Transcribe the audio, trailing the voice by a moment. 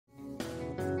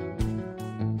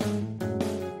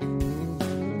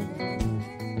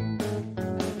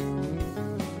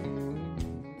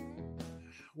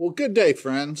Well, good day,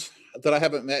 friends that I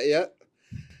haven't met yet.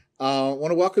 I want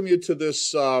to welcome you to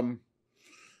this,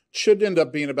 should end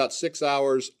up being about 6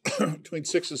 hours, between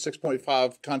 6 and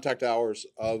 6.5 contact hours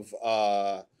of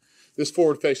this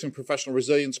forward-facing professional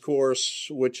resilience course,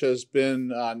 which has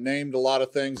been named a lot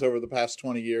of things over the past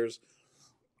 20 years.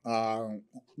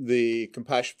 The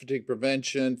compassion fatigue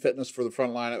prevention, fitness for the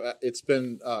front line. It's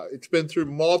been through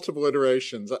multiple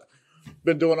iterations.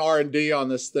 Been doing R&D on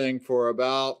this thing for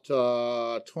about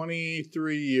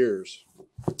 23 years,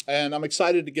 and I'm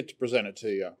excited to get to present it to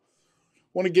you. I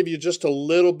want to give you just a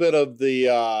little bit of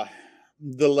the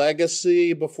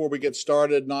legacy before we get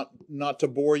started. Not to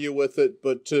bore you with it,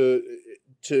 but to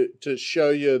show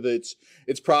you that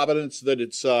it's providence,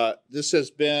 that this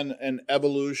has been an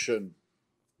evolution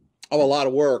of a lot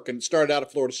of work, and it started out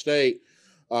at Florida State.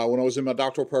 When I was in my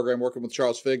doctoral program working with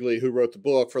Charles Figley, who wrote the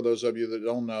book, for those of you that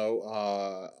don't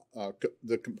know,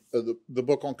 the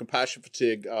book on compassion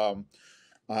fatigue,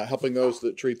 helping those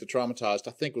that treat the traumatized,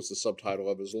 I think was the subtitle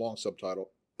of it. It was a long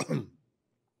subtitle.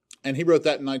 And he wrote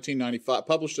that in 1995,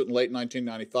 published it in late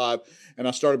 1995, and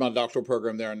I started my doctoral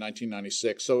program there in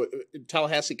 1996. So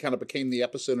Tallahassee kind of became the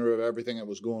epicenter of everything that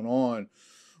was going on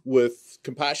with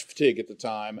compassion fatigue at the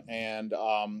time. And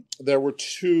there were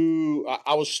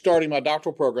I was starting my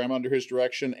doctoral program under his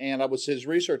direction, and I was his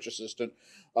research assistant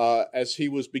as he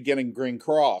was beginning Green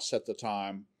Cross at the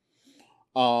time.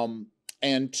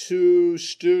 And two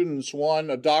students, one,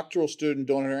 a doctoral student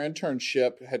doing her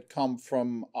internship, had come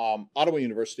from Ottawa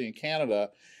University in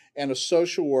Canada, and a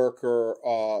social worker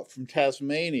from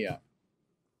Tasmania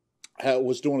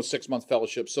was doing a 6-month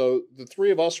fellowship. So the three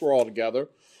of us were all together.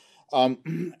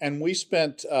 And we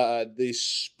spent the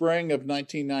spring of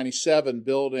 1997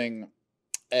 building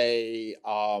a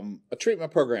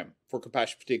treatment program for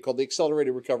compassion fatigue called the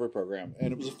Accelerated Recovery Program.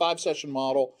 And it was a 5-session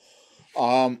model.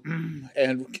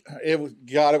 And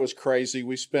it was crazy.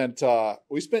 We spent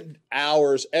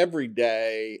hours every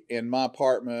day in my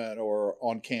apartment or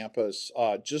on campus,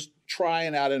 just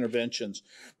trying out interventions,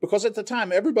 because at the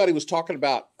time everybody was talking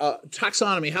about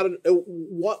taxonomy,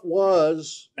 what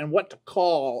was and what to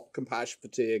call compassion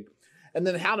fatigue, and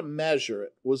then how to measure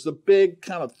it was the big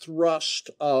kind of thrust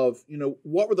of,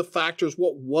 what were the factors,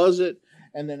 what was it,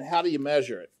 and then how do you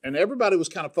measure it? And everybody was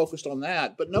kind of focused on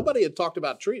that, but nobody had talked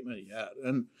about treatment yet.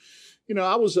 And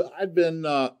I'd been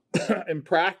in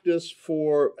practice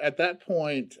for, at that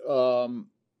point,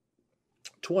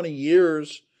 20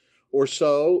 years or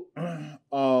so.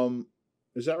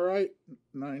 Is that right?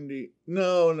 90?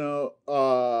 No.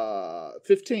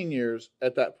 15 years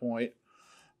at that point.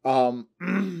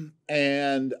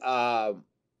 And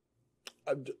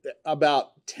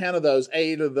about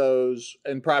 8 of those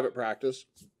in private practice.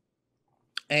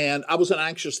 And I was an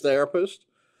anxious therapist.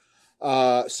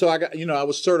 So I got, I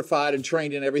was certified and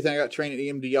trained in everything. I got trained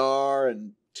in EMDR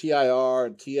and TIR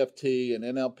and TFT and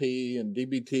NLP and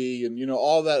DBT and,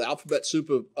 all that alphabet soup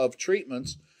of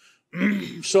treatments.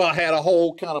 So I had a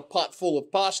whole kind of pot full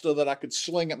of pasta that I could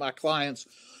sling at my clients,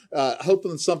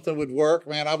 hoping something would work.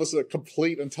 Man, I was a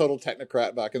complete and total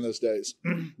technocrat back in those days.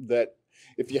 That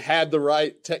if you had the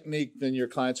right technique, then your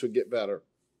clients would get better.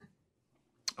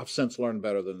 I've since learned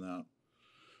better than that.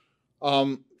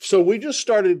 So we just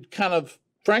started kind of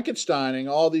Frankensteining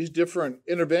all these different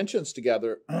interventions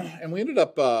together, and we ended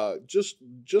up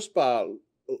just by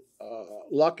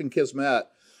luck and kismet,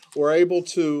 we're able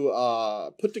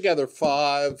to put together a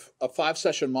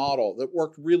 5-session model that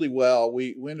worked really well.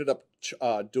 We ended up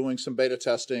doing some beta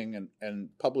testing and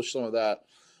published some of that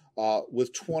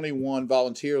with 21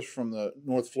 volunteers from the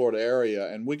North Florida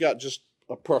area, and we got just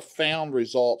profound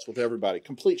results with everybody.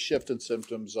 Complete shift in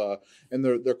symptoms, and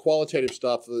their qualitative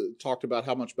stuff talked about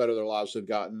how much better their lives had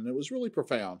gotten, and it was really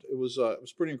profound. It was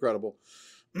pretty incredible.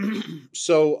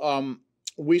 So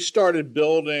we started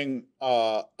building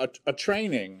a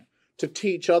training to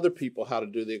teach other people how to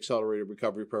do the Accelerated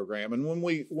Recovery Program. And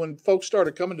when folks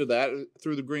started coming to that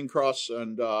through the Green Cross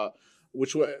and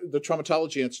which was the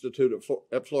Traumatology Institute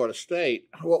at Florida State,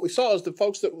 what we saw is the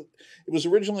folks it was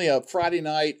originally a Friday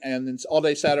night and then all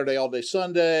day Saturday, all day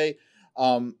Sunday.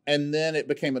 And then it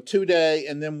became a 2-day,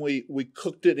 and then we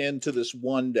cooked it into this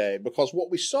 1 day, because what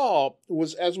we saw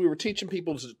was, as we were teaching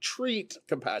people to treat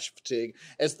compassion fatigue,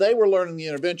 as they were learning the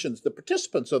interventions, the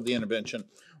participants of the intervention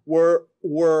were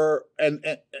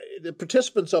the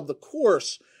participants of the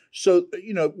course. So,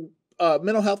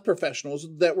 mental health professionals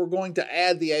that were going to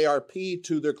add the ARP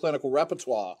to their clinical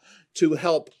repertoire to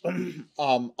help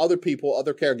other people,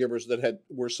 other caregivers that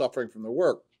were suffering from their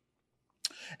work.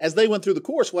 As they went through the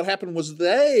course, what happened was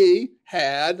they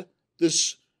had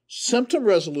this symptom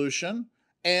resolution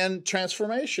and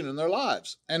transformation in their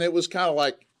lives. And it was kind of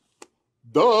like,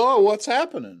 duh, what's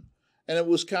happening? And it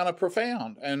was kind of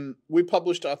profound. And we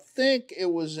published, I think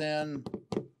it was in,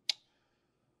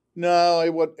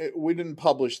 no, we didn't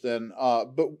publish then,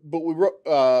 but we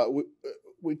wrote,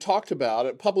 we talked about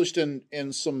it, published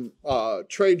in some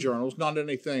trade journals, not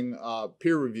anything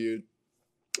peer reviewed,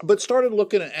 but started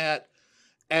looking at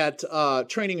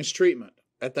training as treatment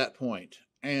at that point.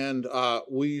 And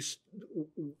we,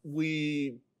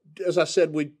 as I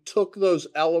said, we took those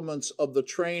elements of the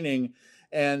training,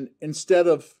 and instead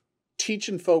of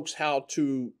teaching folks how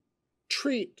to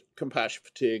treat compassion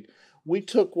fatigue, we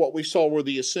took what we saw were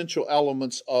the essential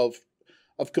elements of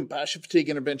compassion fatigue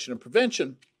intervention and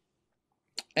prevention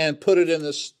and put it in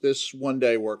this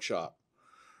one-day workshop.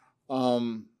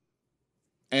 And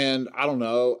I don't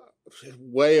know,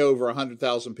 way over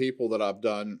 100,000 people that I've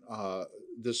done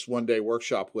this one-day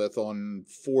workshop with on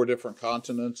 4 different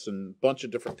continents and a bunch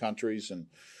of different countries, and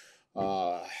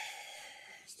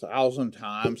 1,000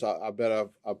 times. I bet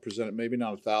I've presented, maybe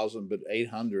not 1,000, but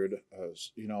 800.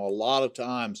 A lot of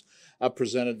times I've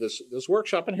presented this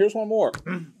workshop, and here's one more,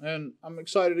 and I'm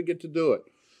excited to get to do it.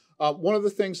 One of the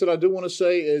things that I do want to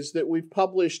say is that we've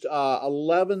published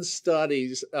 11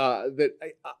 studies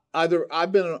that either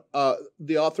I've been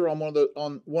the author on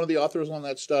one of the authors on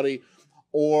that study,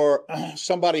 or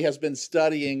somebody has been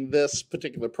studying this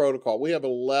particular protocol. We have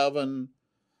 11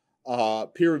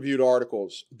 peer-reviewed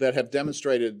articles that have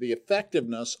demonstrated the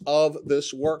effectiveness of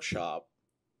this workshop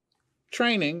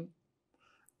training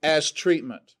as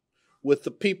treatment, with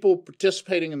the people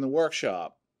participating in the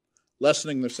workshop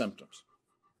lessening their symptoms.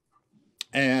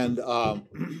 And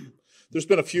there's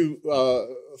been a few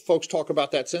folks talk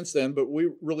about that since then, but we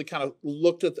really kind of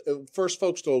looked at the first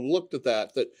folks to have looked at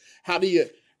that how do you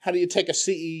take a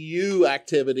CEU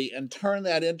activity and turn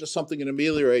that into something that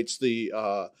ameliorates the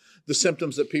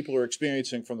symptoms that people are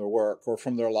experiencing from their work or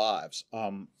from their lives.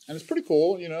 And it's pretty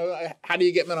cool. How do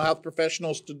you get mental health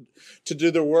professionals to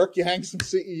do their work? You hang some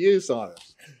CEUs on it.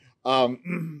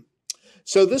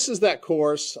 So this is that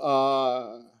course.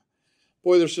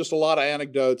 Boy, there's just a lot of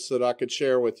anecdotes that I could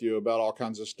share with you about all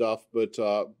kinds of stuff, but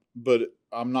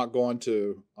I'm not going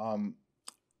to.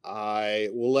 I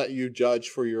will let you judge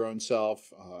for your own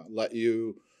self, let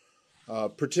you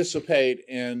participate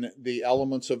in the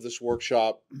elements of this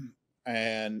workshop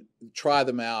and try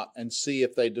them out and see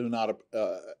if they do not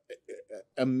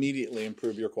immediately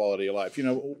improve your quality of life.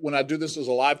 When I do this as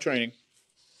a live training,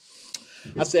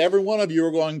 I say every one of you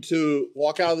are going to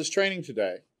walk out of this training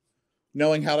today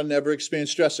knowing how to never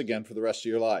experience stress again for the rest of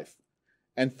your life.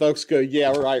 And folks go,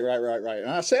 yeah, right. And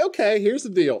I say, okay, here's the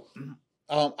deal.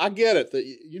 I get it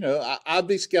that, I'd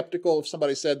be skeptical if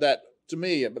somebody said that to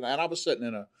me, and I was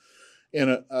sitting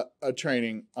in a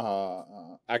training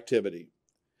activity.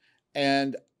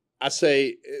 And I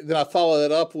say, then I follow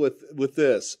that up with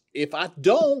this. If I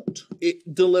don't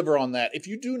deliver on that, if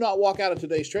you do not walk out of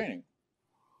today's training,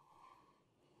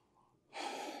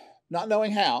 not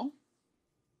knowing how,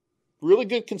 really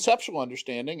good conceptual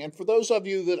understanding, and for those of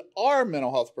you that are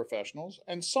mental health professionals,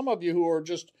 and some of you who are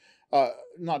just,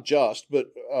 not just, but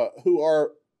who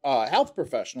are health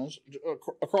professionals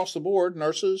across the board,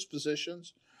 nurses,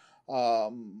 physicians,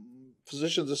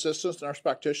 physician's assistants, nurse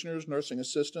practitioners, nursing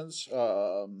assistants,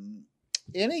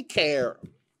 any care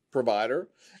provider,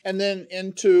 and then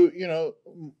into,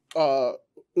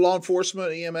 law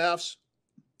enforcement, EMFs,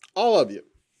 all of you.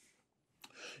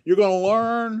 You're going to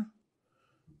learn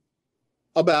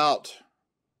about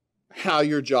how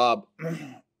your job,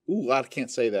 I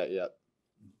can't say that yet.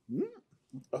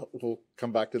 We'll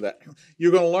come back to that.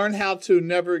 You're going to learn how to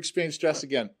never experience stress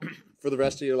again for the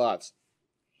rest of your lives.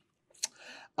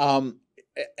 And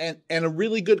a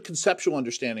really good conceptual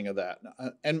understanding of that.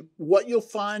 And what you'll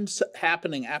find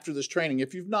happening after this training,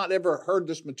 if you've not ever heard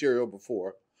this material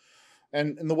before,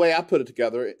 and the way I put it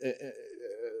together,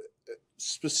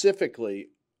 specifically,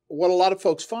 what a lot of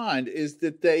folks find is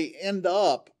that they end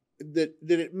up, that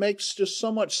it makes just so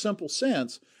much simple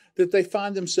sense that they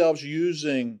find themselves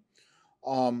using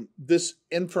this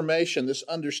information, this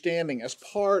understanding as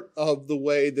part of the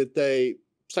way that they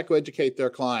psychoeducate their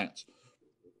clients,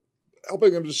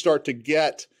 helping them to start to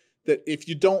get that if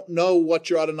you don't know what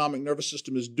your autonomic nervous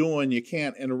system is doing, you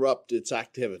can't interrupt its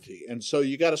activity. And so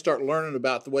you got to start learning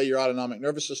about the way your autonomic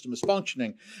nervous system is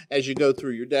functioning as you go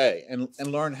through your day and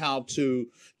learn how to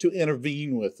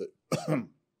intervene with it.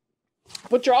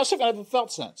 But you're also going to have a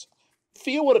felt sense.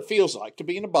 Feel what it feels like to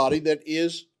be in a body that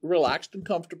is relaxed and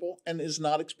comfortable and is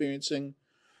not experiencing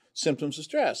symptoms of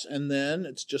stress. And then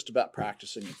it's just about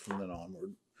practicing it from then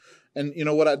onward. And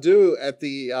what I do at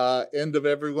the end of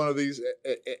every one of these,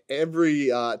 every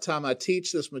time I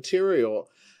teach this material,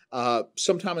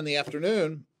 sometime in the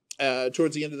afternoon,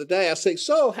 towards the end of the day, I say,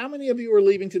 so how many of you are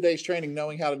leaving today's training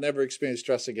knowing how to never experience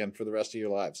stress again for the rest of your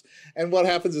lives? And what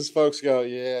happens is folks go,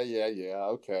 yeah,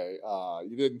 okay.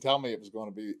 You didn't tell me it was going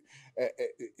to be,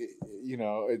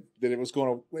 that it was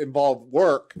going to involve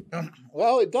work.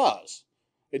 Well, it does.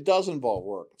 It does involve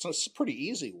work. It's pretty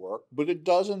easy work, but it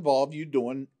does involve you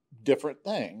doing different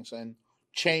things and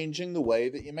changing the way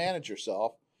that you manage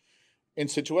yourself in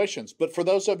situations. But for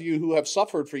those of you who have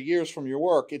suffered for years from your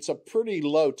work, it's a pretty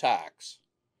low tax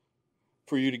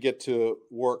for you to get to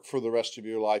work for the rest of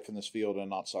your life in this field and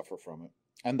not suffer from it.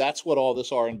 And that's what all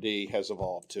this R&D has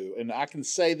evolved to. And I can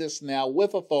say this now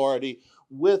with authority,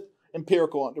 with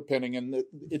empirical underpinning, and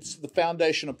it's the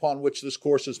foundation upon which this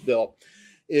course is built,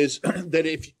 is that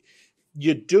if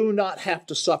you do not have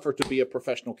to suffer to be a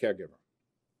professional caregiver.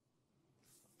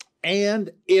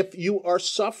 And if you are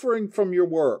suffering from your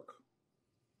work,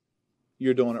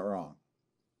 you're doing it wrong.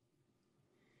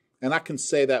 And I can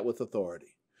say that with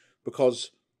authority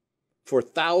because for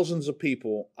thousands of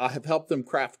people, I have helped them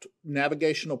craft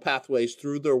navigational pathways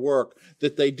through their work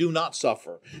that they do not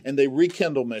suffer, and they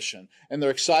rekindle mission, and they're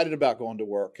excited about going to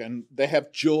work, and they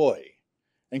have joy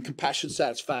and compassion,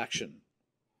 satisfaction.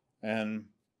 And,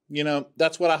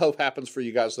 that's what I hope happens for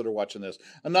you guys that are watching this.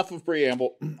 Enough of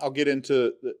preamble. I'll get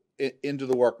into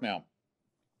the work now.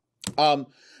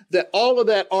 That all of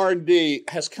that R&D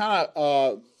has kind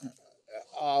of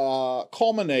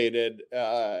culminated,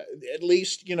 at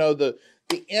least, the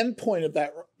end point of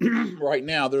that right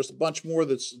now. There's a bunch more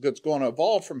that's going to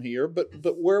evolve from here, but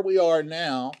where we are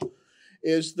now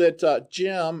is that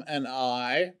Jim and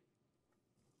I,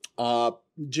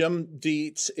 Jim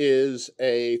Dietz is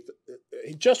he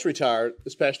just retired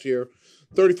this past year,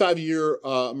 35-year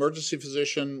emergency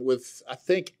physician with, I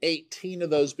think, 18 of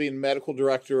those being medical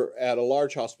director at a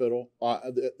large hospital,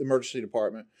 the emergency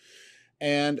department.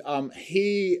 And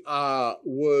he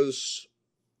was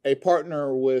a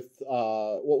partner with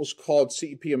what was called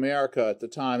CEP America at the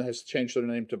time, has changed their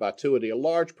name to Vituity, a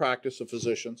large practice of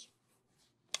physicians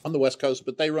on the West Coast,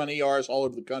 but they run ERs all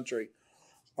over the country.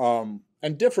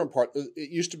 And different parts.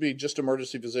 It used to be just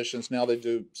emergency physicians. Now they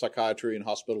do psychiatry and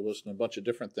hospitalists and a bunch of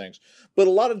different things. But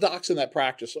a lot of docs in that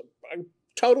practice, a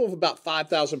total of about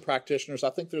 5,000 practitioners. I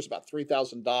think there's about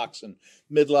 3,000 docs and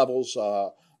mid-levels,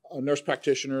 nurse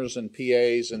practitioners and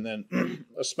PAs, and then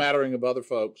a smattering of other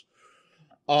folks.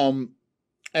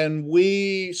 And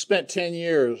we spent 10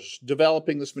 years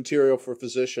developing this material for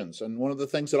physicians. And one of the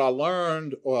things that I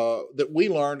learned, that we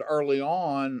learned early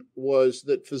on, was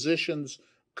that physicians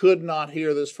could not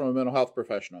hear this from a mental health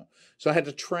professional. So I had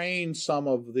to train some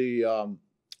of the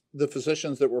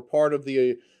physicians that were part of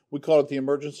we call it the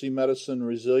Emergency Medicine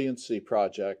Resiliency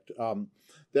Project,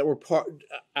 that were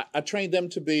I trained them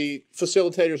to be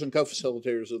facilitators and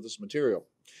co-facilitators of this material.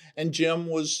 And Jim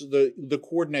was the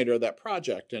coordinator of that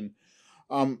project. And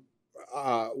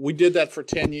we did that for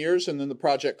 10 years, and then the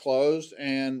project closed,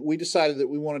 and we decided that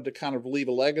we wanted to kind of leave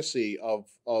a legacy of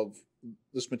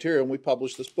this material, and we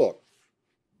published this book.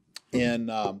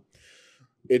 And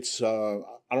it's I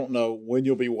don't know when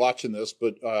you'll be watching this,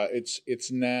 but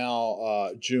it's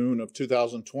now June of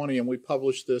 2020, and we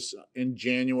published this in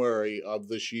January of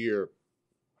this year.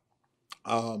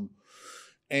 And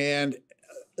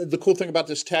the cool thing about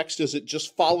this text is it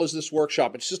just follows this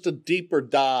workshop. It's just a deeper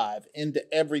dive into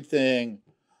everything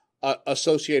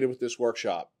associated with this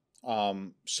workshop.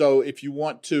 So if you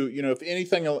want to, if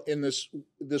anything in this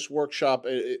workshop,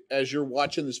 as you're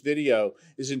watching this video,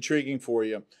 is intriguing for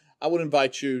you, I would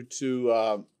invite you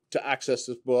to access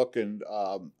this book, and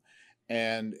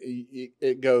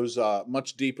it goes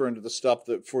much deeper into the stuff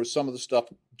that, for some of the stuff,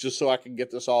 just so I can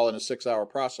get this all in a 6-hour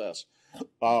process,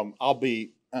 I'll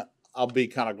be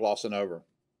kind of glossing over.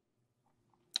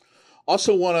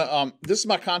 Also want to, this is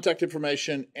my contact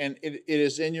information, and it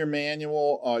is in your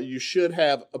manual. You should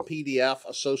have a PDF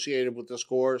associated with this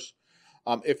course.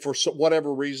 If for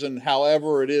whatever reason,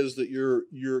 however it is that you're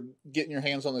getting your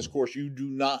hands on this course, you do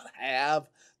not have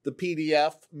the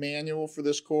PDF manual for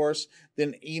this course,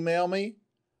 then email me,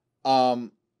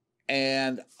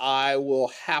 and I will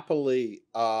happily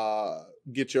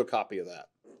get you a copy of that.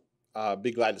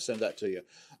 Be glad to send that to you.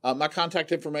 My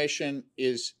contact information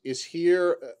is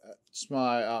here. It's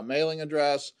my mailing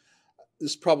address.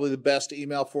 This is probably the best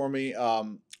email for me,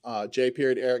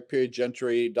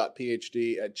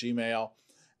 j.eric.gentry.phd@gmail.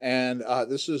 And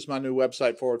this is my new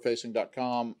website,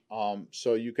 forwardfacing.com,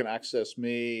 so you can access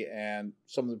me and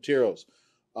some of the materials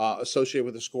associated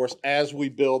with this course as we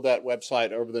build that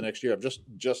website over the next year. I've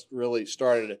just really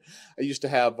started it. I used to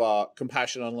have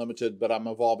Compassion Unlimited, but I'm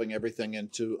evolving everything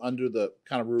under the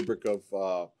kind of rubric of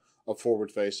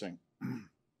forward facing.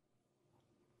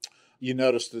 you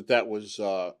noticed that was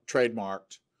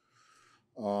trademarked.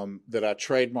 That I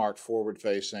trademarked forward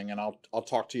facing, and I'll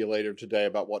talk to you later today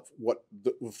about what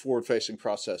the forward facing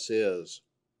process is.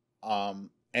 And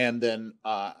then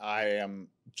I am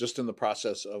just in the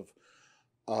process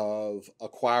of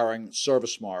acquiring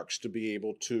service marks to be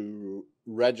able to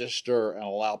register and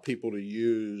allow people to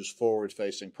use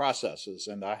forward-facing processes.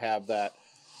 And I have that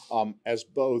as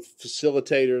both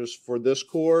facilitators for this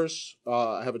course.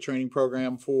 I have a training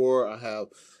program I have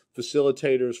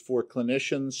facilitators for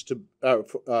clinicians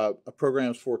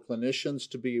programs for clinicians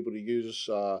to be able to use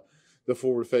the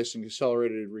forward-facing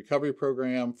accelerated recovery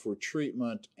program for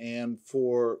treatment, and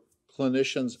for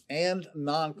clinicians and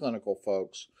non-clinical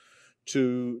folks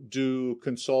to do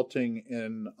consulting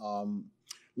in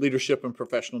leadership and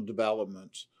professional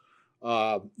development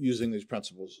using these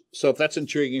principles. So if that's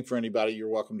intriguing for anybody, you're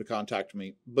welcome to contact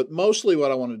me. But mostly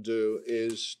what I want to do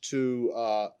is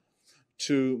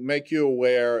to make you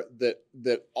aware that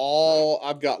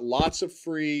I've got lots of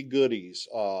free goodies,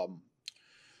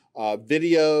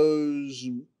 videos,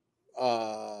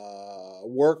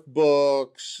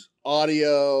 workbooks,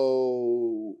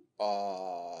 audio,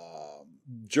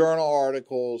 journal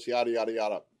articles, yada, yada,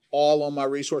 yada, all on my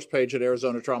resource page at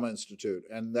Arizona Trauma Institute.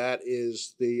 And that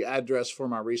is the address for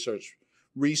my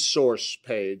resource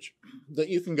page that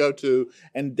you can go to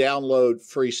and download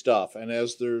free stuff. And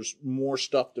as there's more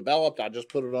stuff developed, I just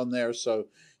put it on there so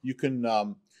you can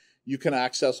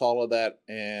access all of that,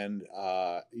 and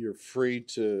you're free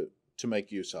to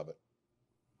make use of it.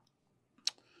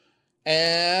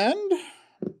 And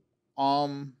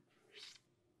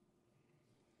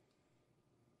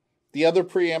the other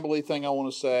preamble-y thing I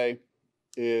want to say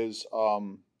is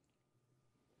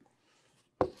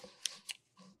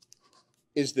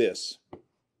this.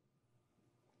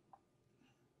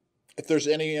 If there's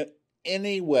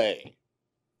any way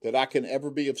that I can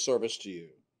ever be of service to you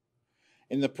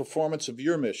in the performance of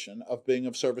your mission of being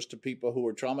of service to people who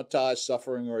are traumatized,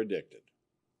 suffering, or addicted,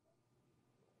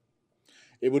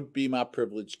 it would be my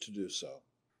privilege to do so.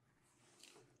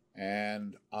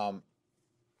 And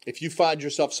if you find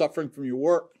yourself suffering from your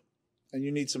work and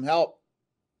you need some help,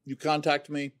 you contact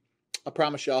me. I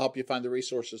promise you I'll help you find the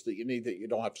resources that you need, that you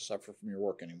don't have to suffer from your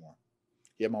work anymore.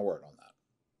 You have my word on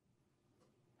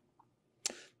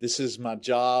that. This is my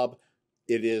job.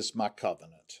 It is my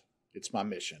covenant. It's my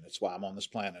mission. It's why I'm on this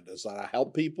planet, is that I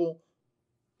help people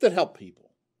that help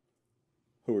people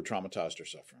who are traumatized or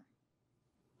suffering.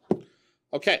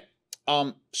 Okay,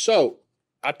 so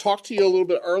I talked to you a little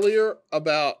bit earlier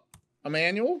about a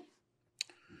manual,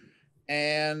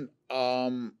 and I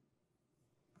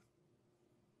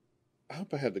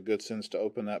hope I had the good sense to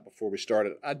open that before we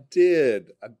started. I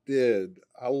did.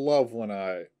 I love when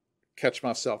I catch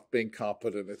myself being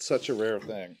competent. It's such a rare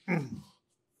thing.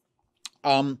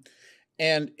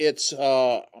 And it's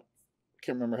I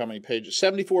can't remember how many pages.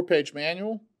 74-page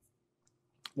manual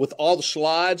with all the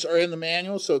slides are in the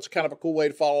manual, so it's kind of a cool way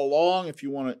to follow along if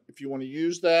you want to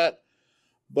use that.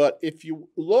 But if you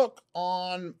look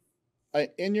on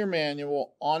in your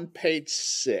manual on page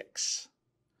 6,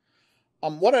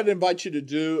 what I'd invite you to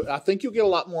do, I think you'll get a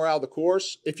lot more out of the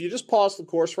course. If you just pause the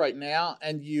course right now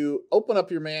and you open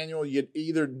up your manual, you'd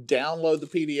either download the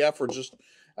PDF or just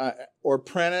or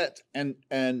print it and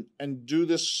do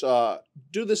this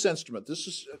instrument. This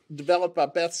is developed by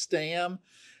Beth Stam,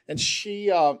 and she.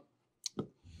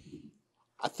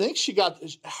 I think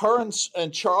her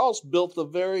and Charles built the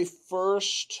very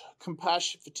first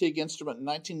compassion fatigue instrument in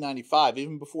 1995,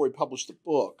 even before he published the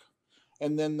book.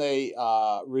 And then they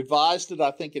revised it, I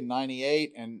think, in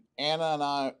 98. And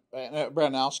Anna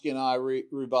Branowski and I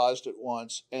revised it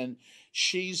once. And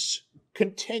she's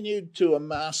continued to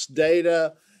amass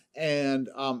data and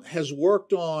has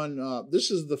worked on, this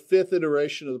is the 5th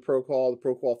iteration of the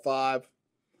ProQual 5.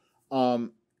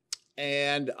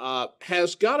 And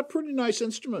has got a pretty nice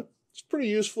instrument. It's a pretty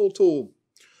useful tool.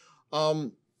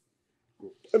 And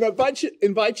I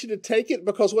invite you to take it,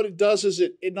 because what it does is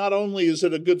it not only is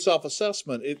it a good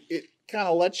self-assessment, it kind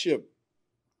of lets you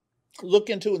look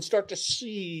into and start to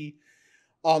see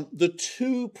the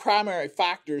two primary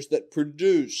factors that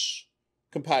produce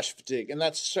compassion fatigue, and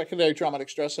that's secondary traumatic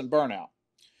stress and burnout.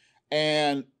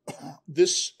 And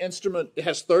this instrument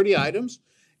has 30 items,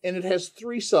 and it has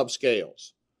 3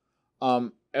 subscales.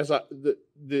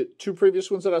 The 2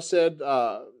 previous ones that I said,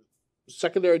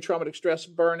 secondary traumatic stress,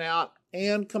 burnout,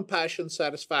 and compassion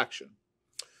satisfaction.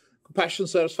 Compassion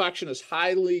satisfaction is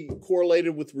highly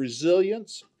correlated with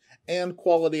resilience and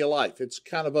quality of life. It's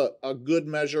kind of a good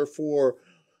measure for,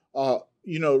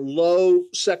 low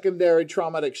secondary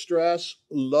traumatic stress,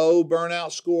 low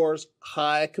burnout scores,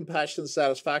 high compassion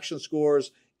satisfaction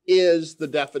scores is the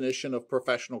definition of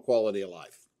professional quality of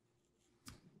life.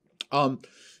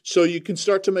 So you can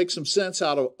start to make some sense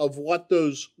out of what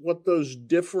those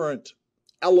different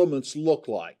elements look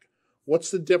like.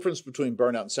 What's the difference between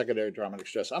burnout and secondary traumatic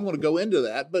stress? I'm going to go into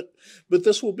that, but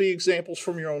this will be examples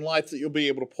from your own life that you'll be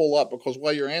able to pull up, because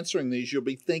while you're answering these, you'll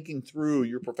be thinking through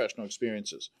your professional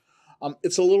experiences.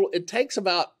 It takes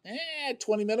about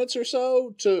 20 minutes or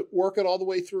so to work it all the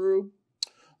way through.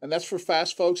 And that's for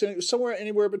fast folks. And somewhere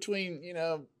anywhere between,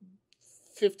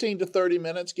 15 to 30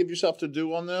 minutes, give yourself to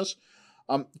do on this.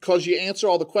 Because you answer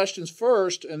all the questions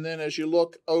first, and then as you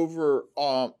look over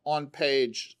on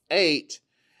page 8,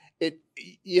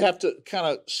 you have to kind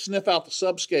of sniff out the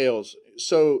subscales.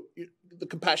 So the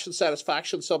compassion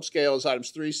satisfaction subscale is items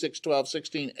 3, 6, 12,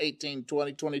 16, 18,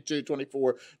 20, 22,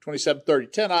 24, 27, 30,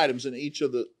 10 items in each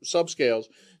of the subscales.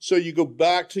 So you go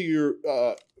back to your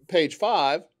page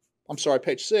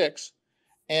 6,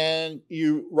 and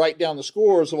you write down the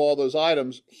scores of all those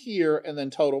items here and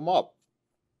then total them up.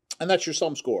 And that's your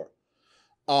sum score.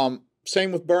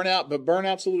 Same with burnout, but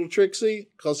burnout's a little tricksy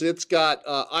because it's got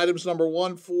items number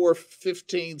 1, 4,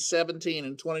 15, 17,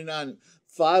 and 29.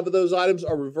 5 of those items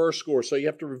are reverse scores, so you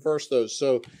have to reverse those.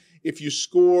 So if you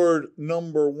scored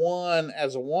number 1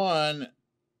 as a 1,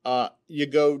 you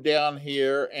go down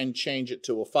here and change it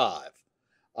to a 5.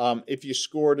 If you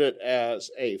scored it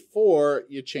as a 4,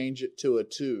 you change it to a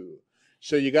 2.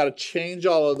 So you got to change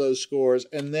all of those scores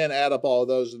and then add up all of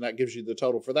those, and that gives you the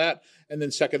total for that. And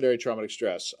then secondary traumatic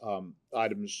stress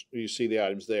items, you see the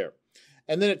items there.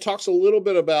 And then it talks a little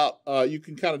bit about, you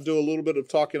can kind of do a little bit of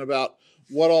talking about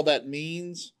what all that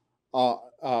means.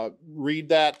 Read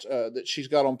that she's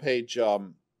got on page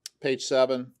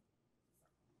 7.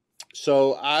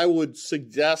 So I would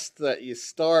suggest that you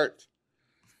start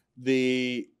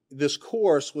this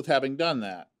course with having done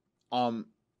that.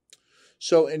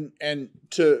 So, and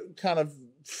to kind of,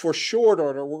 for short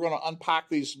order, we're going to unpack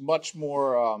these much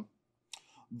more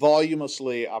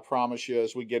voluminously, I promise you,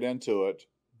 as we get into it.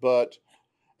 But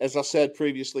as I said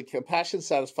previously, compassion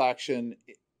satisfaction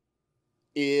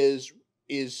is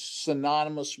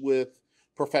synonymous with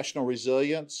professional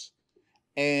resilience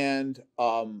and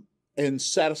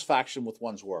satisfaction with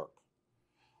one's work.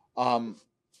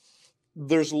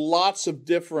 There's lots of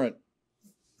different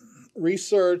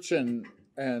research and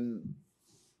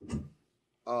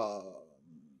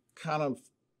kind of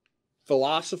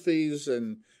philosophies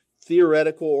and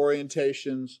theoretical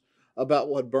orientations about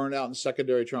what burnout and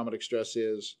secondary traumatic stress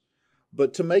is.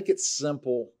 But to make it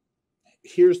simple,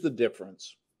 here's the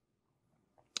difference.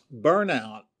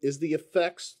 Burnout is the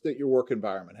effects that your work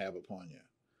environment have upon you.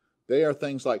 They are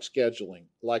things like scheduling,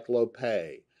 like low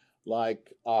pay,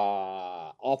 like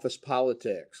office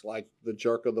politics, like the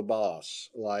jerk of the boss,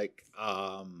 like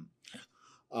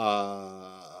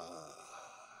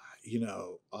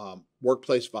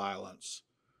workplace violence,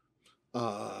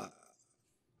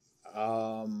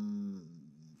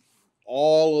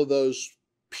 all of those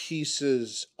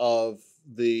pieces of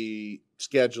the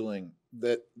scheduling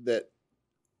that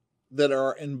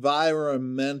are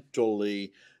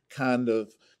environmentally kind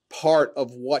of part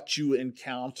of what you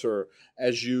encounter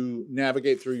as you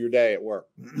navigate through your day at work.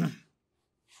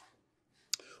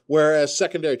 Whereas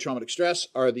secondary traumatic stress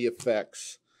are the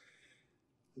effects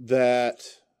that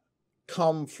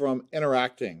come from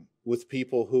interacting with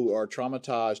people who are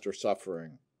traumatized or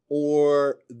suffering,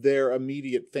 or their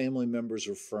immediate family members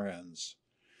or friends.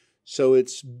 So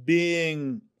it's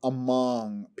being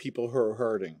among people who are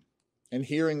hurting and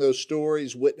hearing those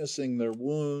stories, witnessing their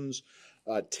wounds,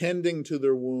 tending to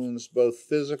their wounds, both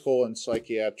physical and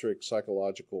psychiatric,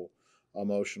 psychological,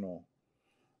 emotional.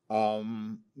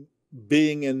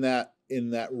 Being in that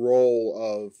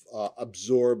role of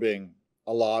absorbing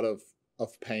a lot of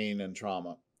pain and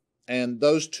trauma. And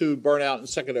those two, burnout and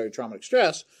secondary traumatic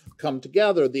stress, come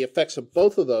together. The effects of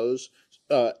both of those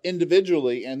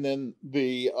individually, and then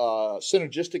the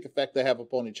synergistic effect they have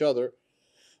upon each other,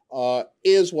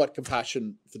 is what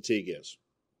compassion fatigue is.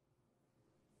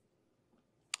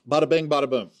 Bada bing, bada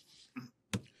boom.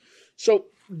 So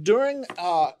during,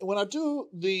 when I do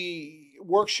the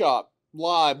workshop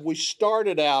live, we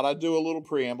started out, I do a little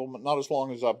preamble, but not as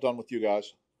long as I've done with you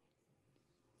guys.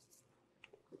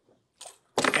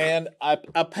 And I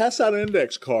pass out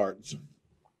index cards.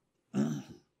 And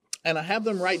I have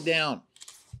them write down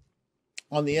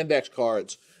on the index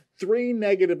cards 3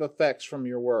 negative effects from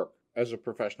your work as a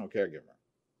professional caregiver.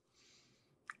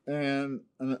 And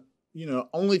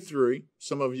only 3.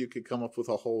 Some of you could come up with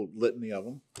a whole litany of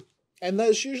them. And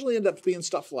those usually end up being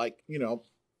stuff like,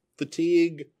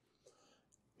 fatigue,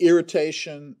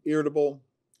 irritation, irritable,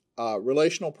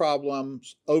 relational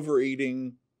problems,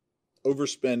 overeating,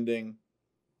 overspending,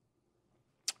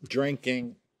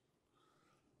 drinking,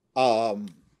 and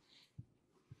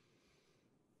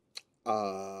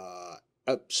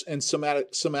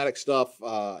somatic stuff,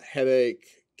 headache,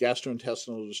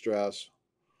 gastrointestinal distress.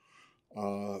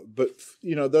 But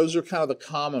those are kind of the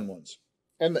common ones.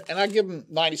 And I give them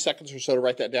 90 seconds or so to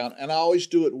write that down. And I always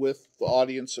do it with the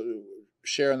audience,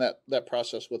 sharing that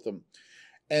process with them.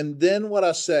 And then what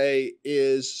I say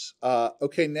is,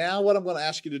 okay, now what I'm going to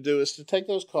ask you to do is to take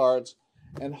those cards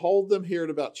and hold them here at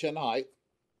about chin height.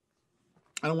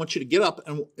 And I want you to get up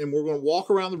and we're going to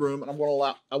walk around the room, and I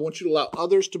want you to allow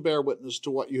others to bear witness to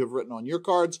what you have written on your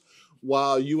cards,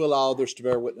 while you allow others to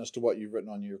bear witness to what you've written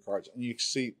on your cards. And you can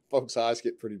see folks' eyes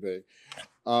get pretty big.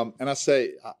 And I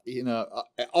say,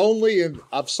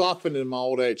 I've softened in my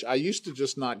old age. I used to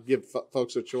just not give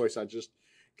folks a choice. I just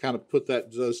kind of put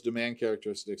those demand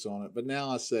characteristics on it. But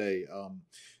now I say,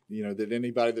 that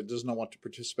anybody that does not want to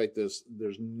participate there's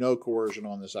no coercion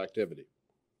on this activity.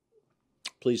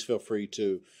 Please feel free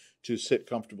to sit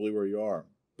comfortably where you are.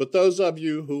 But those of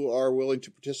you who are willing to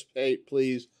participate,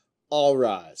 please all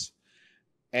rise.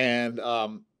 And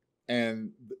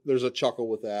there's a chuckle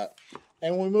with that.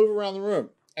 And we move around the room,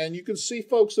 and you can see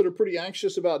folks that are pretty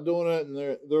anxious about doing it, and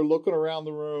they're looking around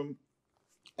the room.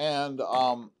 And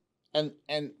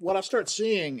what I start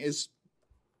seeing is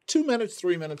 2 minutes,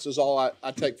 3 minutes is all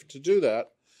I take to do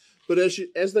that. But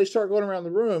as they start going around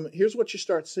the room, here's what you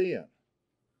start seeing.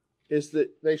 Is that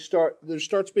there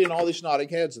starts being all these nodding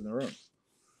heads in the room.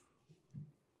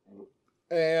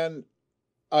 And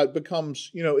it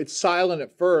becomes, it's silent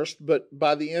at first, but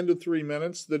by the end of 3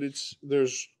 minutes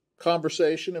there's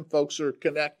conversation and folks are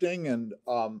connecting, and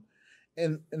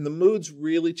the mood's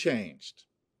really changed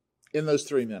in those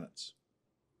 3 minutes.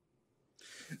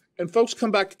 And folks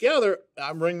come back together,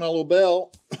 I ring my little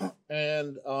bell,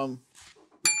 and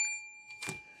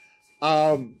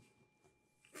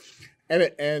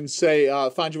say,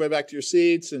 find your way back to your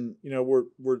seats. And,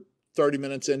 we're 30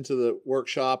 minutes into the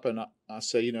workshop, and I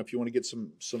say, if you want to get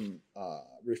some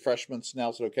refreshments,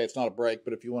 now's okay. It's not a break,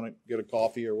 but if you want to get a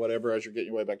coffee or whatever as you're getting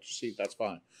your way back to your seat, that's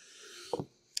fine.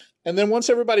 And then once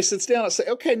everybody sits down, I say,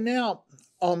 okay, now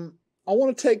I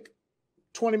want to take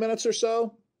 20 minutes or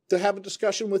so to have a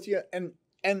discussion with you and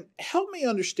help me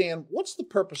understand what's the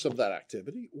purpose of that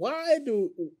activity. Why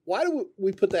do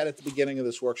we put that at the beginning of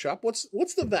this workshop?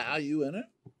 What's the value in it?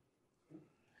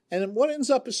 And what ends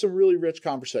up is some really rich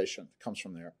conversation that comes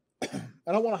from there.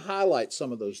 And I want to highlight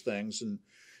some of those things. And,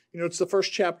 it's the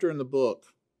first chapter in the book.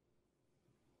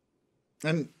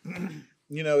 And,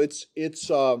 it's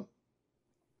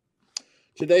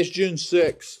today's June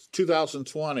 6th,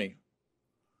 2020.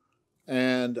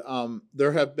 And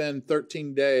there have been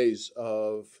 13 days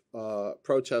of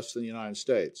protests in the United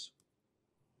States.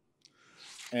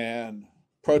 And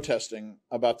protesting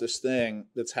about this thing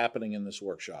that's happening in this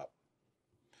workshop,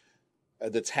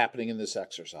 that's happening in this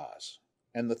exercise.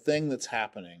 And the thing that's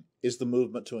happening is the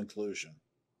movement to inclusion,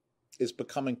 is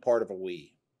becoming part of a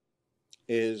we,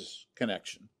 is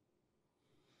connection.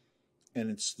 And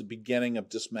it's the beginning of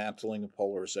dismantling of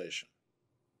polarization.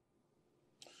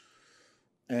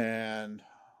 And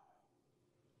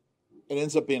it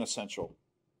ends up being essential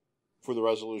for the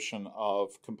resolution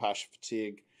of compassion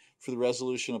fatigue, for the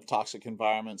resolution of toxic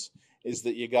environments, is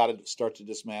that you got to start to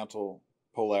dismantle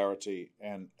polarity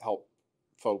and help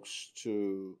folks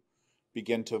to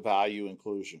begin to value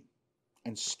inclusion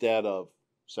instead of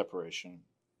separation,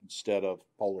 instead of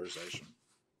polarization.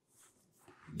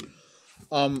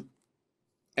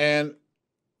 And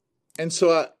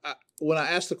so when I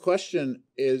ask the question,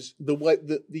 is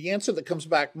the answer that comes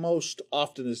back most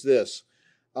often is this: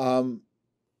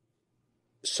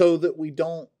 so that we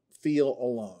don't feel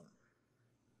alone.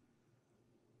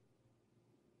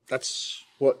 That's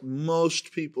what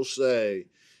most people say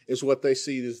is what they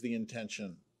see as the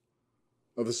intention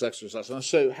of this exercise. And I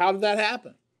say, how did that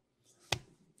happen?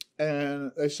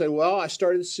 And they say, well, I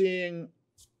started seeing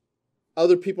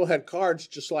other people had cards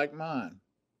just like mine.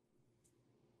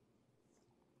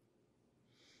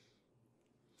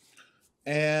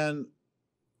 And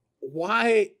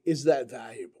why is that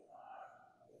valuable?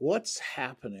 What's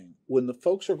happening when the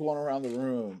folks are going around the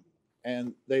room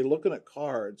and they're looking at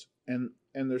cards and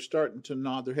they're starting to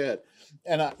nod their head?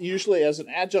 And I, usually as an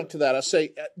adjunct to that, I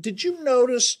say, did you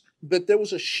notice that there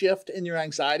was a shift in your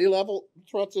anxiety level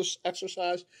throughout this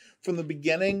exercise from the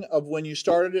beginning of when you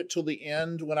started it till the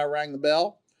end when I rang the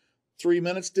bell? 3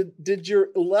 minutes. Did your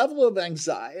level of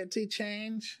anxiety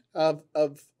change of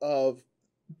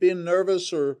being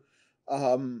nervous or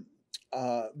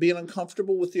being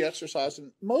uncomfortable with the exercise?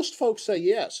 And most folks say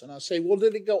yes. And I say, well,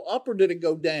 did it go up or did it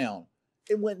go down?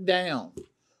 It went down.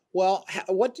 Well,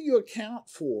 what do you account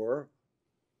for?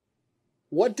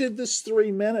 What did this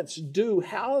 3 minutes do?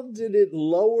 How did it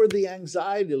lower the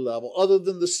anxiety level, other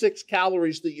than the 6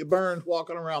 calories that you burned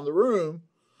walking around the room,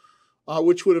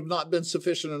 which would have not been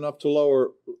sufficient enough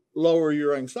to lower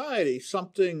your anxiety?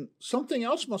 Something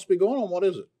else must be going on. What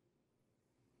is it?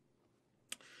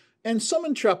 And some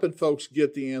intrepid folks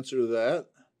get the answer to that.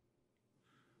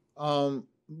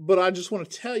 But I just want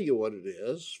to tell you what it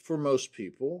is for most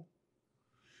people,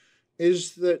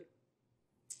 is that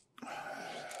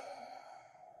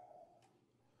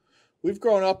we've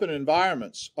grown up in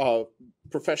environments of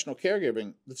professional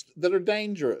caregiving that are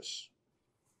dangerous.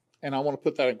 And I want to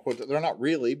put that in quotes. They're not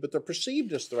really, but they're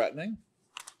perceived as threatening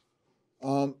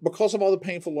because of all the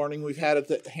painful learning we've had at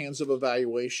the hands of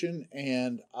evaluation.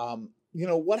 And,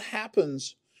 what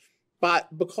happens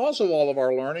because of all of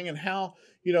our learning and how,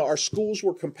 our schools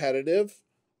were competitive,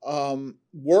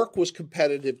 work was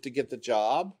competitive to get the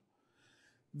job,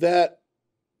 that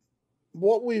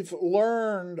what we've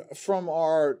learned from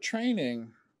our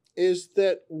training is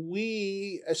that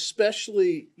we,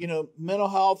 especially, mental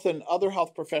health and other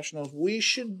health professionals, we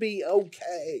should be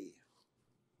okay.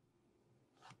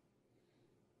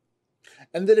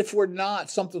 And that if we're not,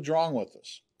 something's wrong with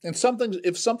us. And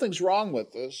if something's wrong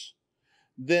with us,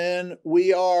 then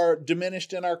we are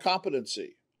diminished in our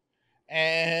competency.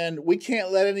 And we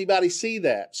can't let anybody see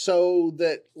that. So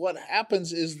that what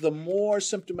happens is the more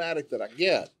symptomatic that I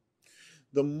get,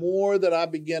 the more that I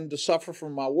begin to suffer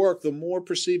from my work, the more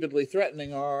perceivedly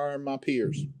threatening are my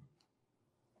peers.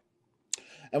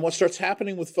 And what starts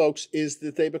happening with folks is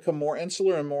that they become more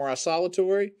insular and more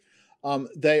isolatory.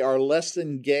 They are less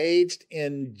engaged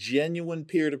in genuine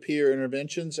peer-to-peer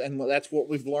interventions. And that's what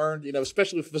we've learned,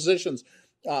 especially with physicians.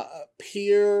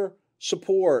 Peer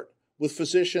support with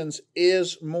physicians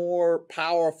is more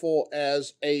powerful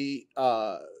as a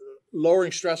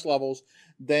lowering stress levels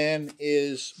than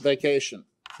is vacation.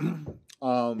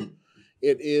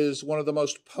 It is one of the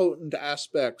most potent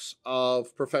aspects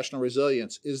of professional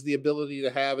resilience, is the ability to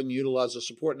have and utilize a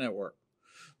support network.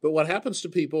 But what happens to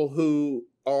people who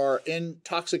are in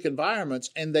toxic environments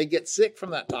and they get sick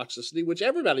from that toxicity, which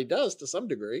everybody does to some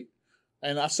degree.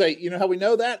 And I say, how we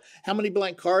know that? How many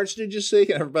blank cards did you see?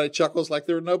 And everybody chuckles like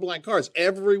there were no blank cards.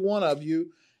 Every one of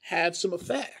you had some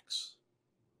effects.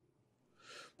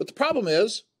 But the problem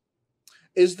is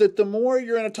that the more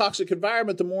you're in a toxic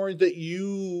environment, the more that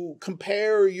you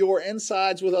compare your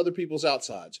insides with other people's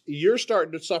outsides. You're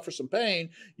starting to suffer some pain.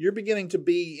 You're beginning to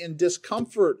be in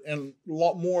discomfort and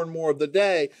more and more of the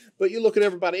day. But you look at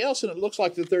everybody else and it looks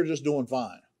like that they're just doing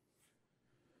fine.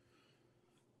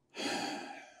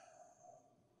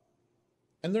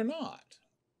 And they're not,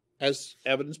 as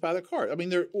evidenced by the card. I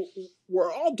mean,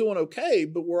 we're all doing okay,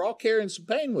 but we're all carrying some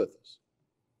pain with us.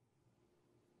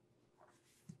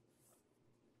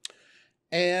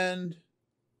 And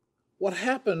what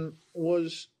happened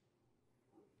was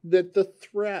that the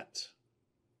threat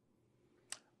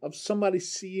of somebody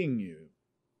seeing you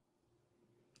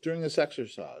during this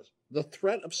exercise, the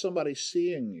threat of somebody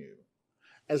seeing you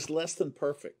as less than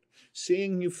perfect,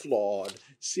 seeing you flawed,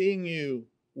 seeing you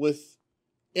with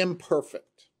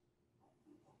imperfect,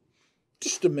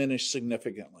 just diminished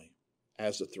significantly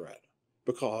as a threat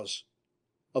because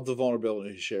of the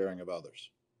vulnerability sharing of others.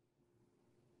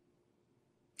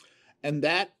 And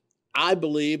that, I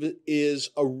believe,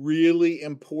 is a really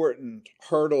important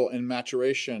hurdle in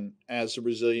maturation as a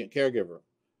resilient caregiver.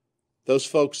 Those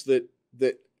folks that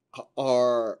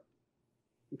are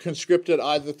conscripted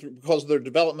either because of their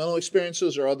developmental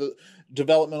experiences or other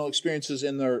developmental experiences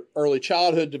in their early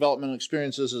childhood, developmental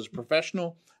experiences as a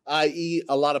professional, i.e.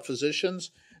 a lot of physicians,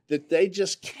 that they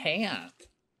just can't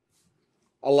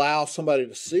allow somebody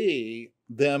to see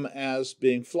them as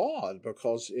being flawed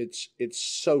because it's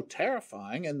so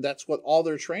terrifying. And that's what all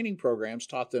their training programs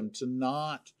taught them, to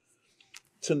not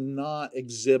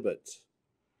exhibit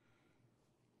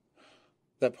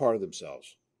that part of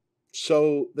themselves.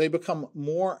 So they become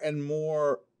more and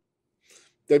more,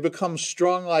 they become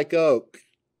strong like oak,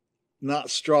 not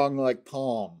strong like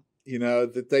palm.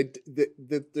 That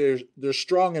they're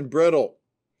strong and brittle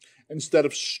instead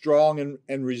of strong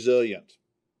and resilient.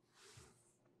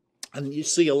 And you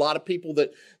see a lot of people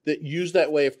that use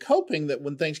that way of coping, that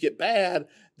when things get bad,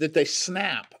 that they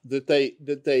snap, that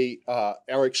they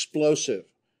are explosive,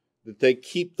 that they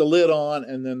keep the lid on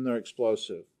and then they're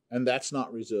explosive. And that's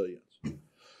not resilience.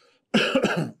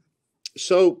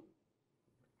 So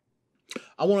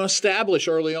I want to establish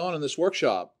early on in this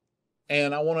workshop,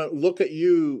 and I want to look at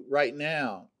you right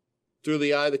now through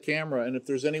the eye of the camera, and if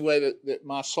there's any way that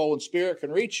my soul and spirit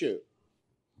can reach you,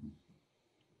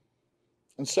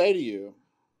 and say to you,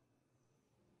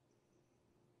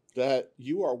 that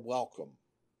you are welcome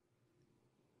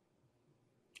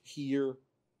here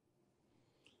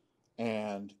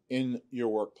and in your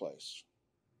workplace.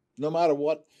 No matter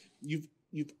what, you've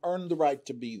earned the right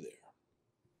to be there.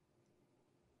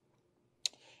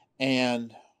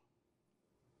 And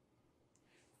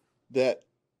that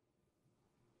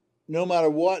no matter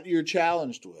what you're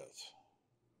challenged with,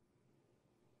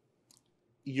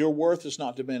 your worth is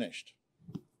not diminished.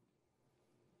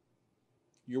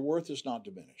 Your worth is not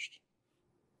diminished.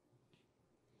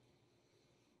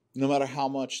 No matter how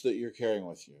much that you're carrying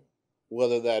with you,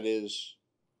 whether that is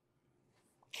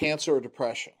cancer or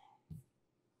depression,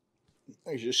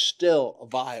 you're still a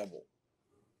viable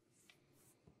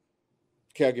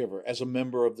caregiver as a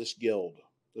member of this guild,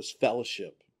 this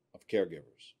fellowship of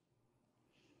caregivers.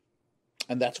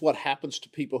 And that's what happens to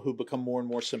people who become more and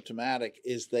more symptomatic,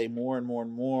 is they more and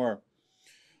more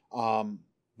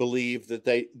believe that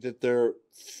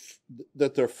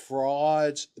they're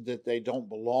frauds, that they don't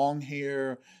belong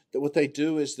here, that what they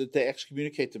do is that they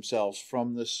excommunicate themselves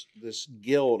from this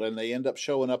guild, and they end up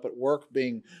showing up at work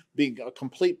being a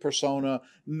complete persona,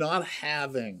 not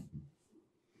having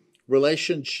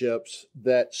relationships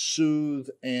that soothe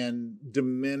and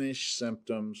diminish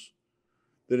symptoms,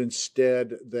 that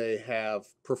instead they have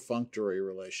perfunctory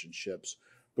relationships,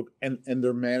 and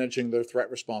they're managing their threat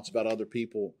response about other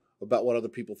people, about what other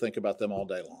people think about them all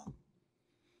day long.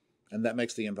 And that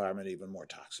makes the environment even more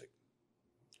toxic.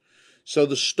 So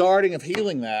the starting of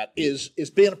healing that is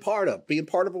being part of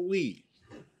a we.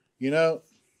 That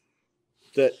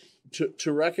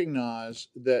to recognize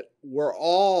that we're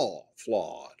all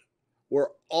flawed, we're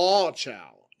all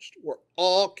challenged, we're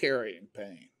all carrying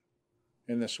pain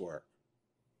in this work.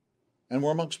 And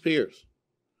we're amongst peers.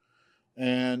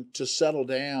 And to settle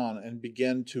down and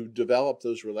begin to develop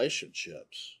those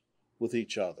relationships with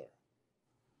each other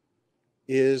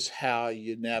is how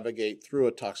you navigate through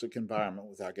a toxic environment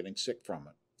without getting sick from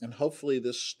it. And hopefully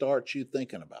this starts you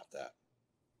thinking about that.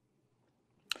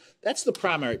 That's the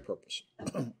primary purpose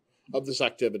of this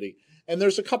activity. And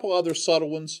there's a couple other subtle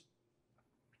ones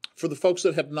for the folks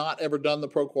that have not ever done the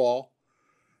pro-qual.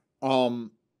 I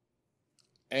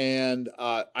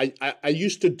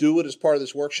used to do it as part of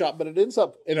this workshop, but it ends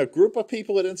up, in a group of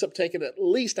people, it ends up taking at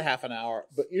least a half an hour,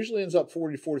 but usually ends up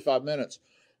 40 to 45 minutes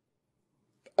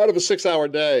out of a 6-hour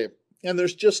day. And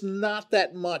there's just not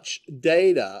that much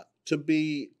data to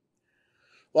be,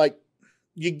 like,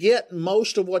 you get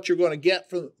most of what you're going to get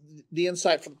from the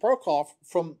insight from the protocol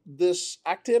from this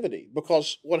activity.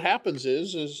 Because what happens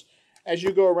is as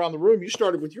you go around the room, you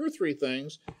started with your 3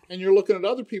 things, and you're looking at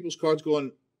other people's cards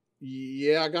going,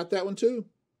 yeah, I got that one too.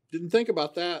 Didn't think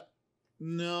about that.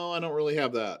 No, I don't really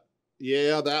have that.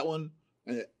 Yeah, that one.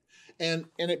 And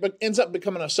it ends up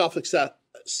becoming a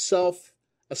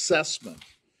self-assessment.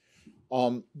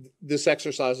 This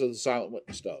exercise of the silent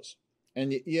witness does.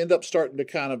 And you end up starting to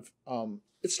kind of,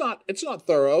 it's not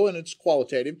thorough and it's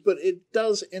qualitative, but it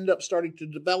does end up starting to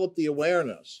develop the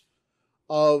awareness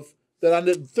of that I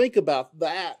didn't think about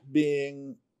that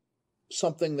being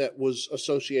something that was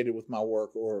associated with my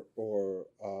work or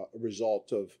a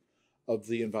result of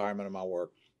the environment of my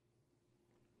work.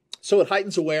 So it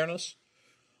heightens awareness.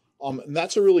 And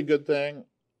that's a really good thing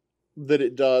that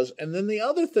it does. And then the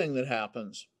other thing that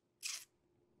happens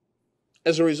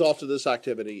as a result of this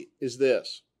activity is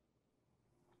this.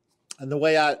 And the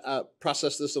way I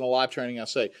process this in a live training, I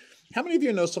say, how many of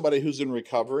you know somebody who's in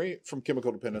recovery from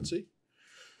chemical dependency?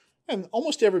 And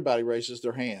almost everybody raises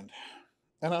their hand.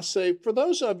 And I say, for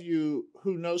those of you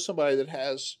who know somebody that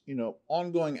has,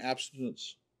 ongoing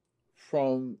abstinence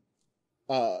from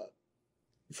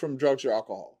drugs or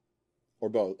alcohol, or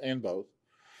both,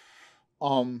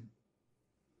 what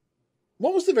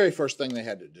was the very first thing they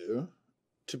had to do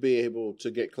to be able to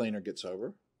get clean or get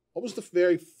sober? What was the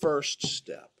very first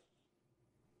step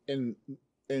in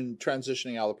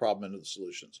transitioning out of the problem into the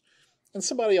solutions? And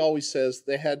somebody always says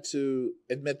they had to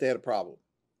admit they had a problem.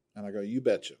 And I go, you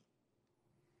betcha.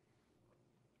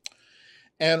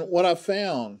 And what I've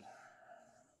found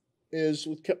is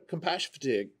with compassion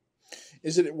fatigue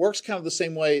is that it works kind of the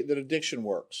same way that addiction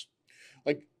works.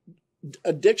 Like,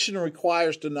 addiction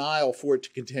requires denial for it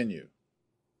to continue.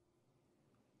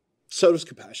 So does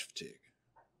compassion fatigue.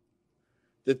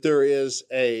 That there is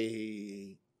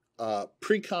a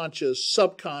preconscious,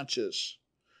 subconscious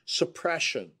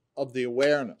suppression of the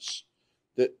awareness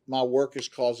that my work is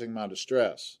causing my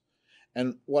distress.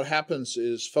 And what happens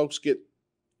is folks get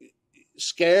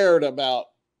scared about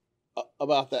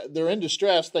that. They're in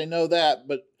distress, they know that,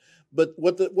 but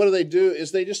what do they do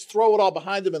is they just throw it all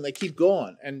behind them and they keep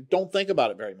going and don't think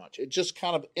about it very much. It just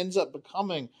kind of ends up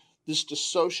becoming this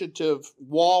dissociative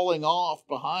walling off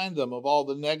behind them of all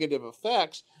the negative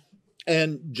effects,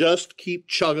 and just keep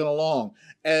chugging along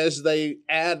as they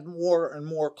add more and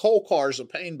more coal cars of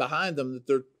pain behind them that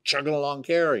they're chugging along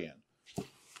carrying.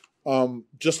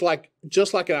 Just like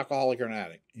an alcoholic or an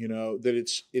addict, that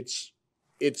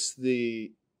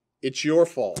it's your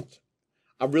fault.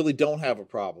 I really don't have a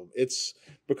problem. It's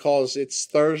because it's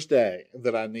Thursday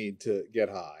that I need to get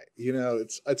high.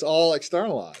 It's all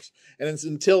externalized. And it's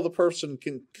until the person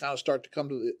can kind of start to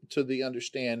come to the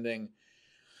understanding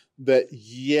that,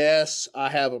 yes, I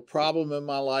have a problem in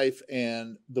my life,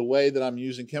 and the way that I'm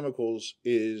using chemicals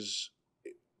is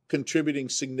contributing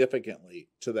significantly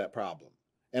to that problem.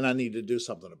 And I need to do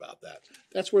something about that.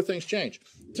 That's where things change.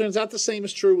 It turns out the same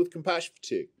is true with compassion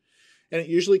fatigue. And it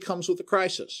usually comes with a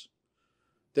crisis.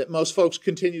 That most folks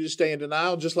continue to stay in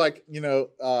denial, just like,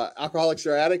 alcoholics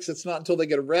or addicts. It's not until they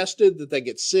get arrested, that they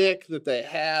get sick, that they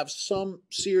have some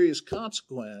serious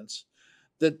consequence,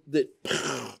 that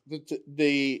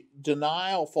the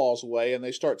denial falls away and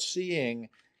they start seeing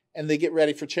and they get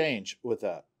ready for change with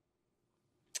that.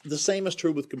 The same is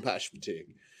true with compassion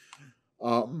fatigue.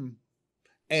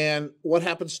 And what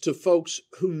happens to folks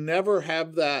who never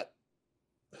have that,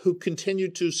 who continue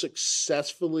to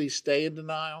successfully stay in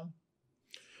denial?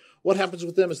 What happens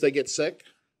with them is they get sick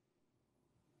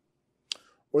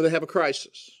or they have a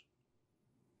crisis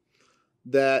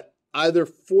that either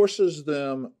forces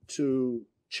them to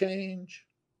change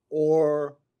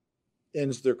or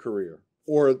ends their career,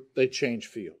 or they change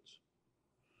fields.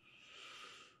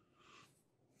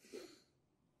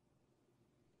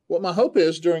 What my hope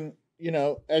is during,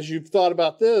 as you've thought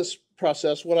about this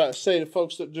process, what I say to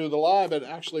folks that do the live and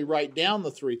actually write down the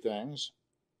 3 things,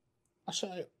 I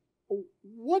say,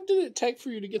 what did it take for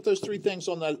you to get those 3 things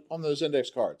on those index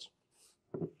cards?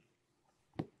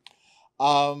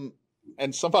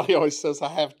 And somebody always says I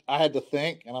had to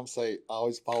think, and I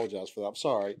always apologize for that. I'm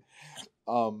sorry.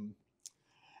 And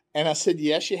I said,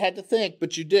 yes, you had to think,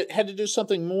 but you had to do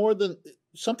something more than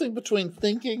something between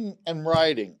thinking and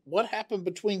writing. What happened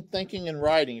between thinking and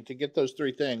writing to get those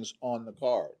 3 things on the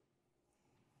card?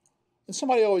 And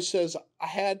somebody always says I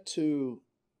had to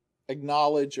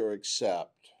acknowledge or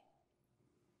accept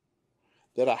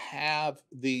that I have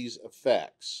these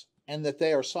effects and that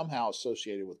they are somehow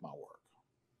associated with my work.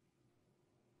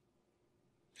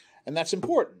 And that's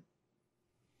important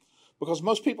because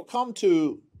most people come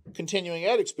to continuing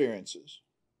ed experiences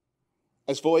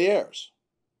as voyeurs.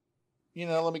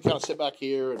 Let me kind of sit back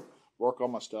here and work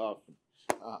on my stuff.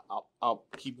 I'll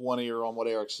keep one ear on what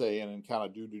Eric's saying and kind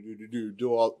of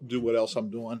do what else I'm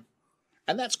doing.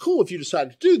 And that's cool if you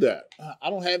decide to do that. I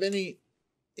don't have any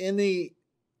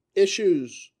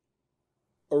issues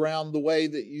around the way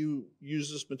that you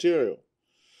use this material.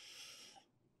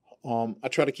 I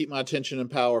try to keep my attention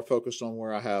and power focused on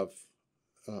where I have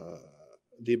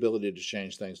the ability to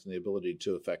change things and the ability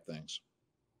to affect things.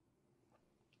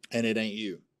 And it ain't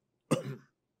you.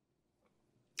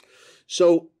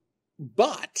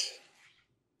 But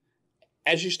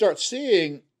as you start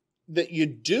seeing that you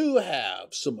do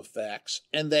have some effects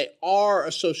and they are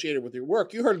associated with your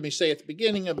work, you heard me say at the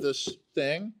beginning of this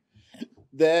thing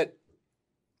that,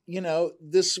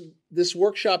 this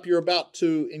workshop you're about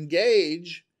to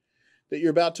engage, that you're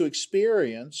about to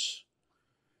experience,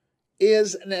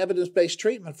 is an evidence-based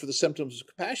treatment for the symptoms of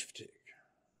compassion fatigue.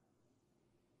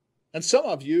 And some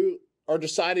of you are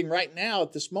deciding right now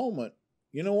at this moment,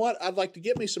 you know what, I'd like to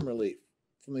get me some relief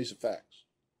from these effects.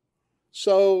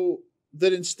 So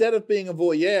that instead of being a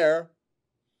voyeur,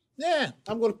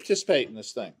 I'm going to participate in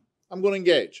this thing. I'm going to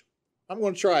engage. I'm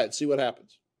going to try it, see what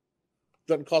happens.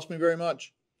 Doesn't cost me very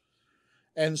much.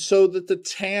 And so that the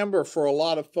timbre for a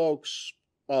lot of folks'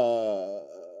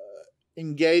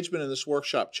 engagement in this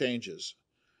workshop changes,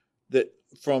 that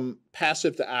from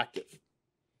passive to active.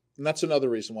 And that's another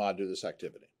reason why I do this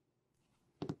activity.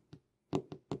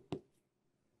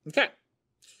 Okay.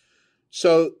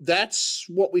 So that's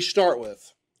what we start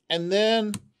with. And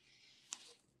then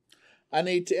I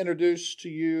need to introduce to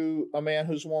you a man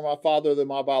who's more my father than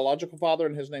my biological father,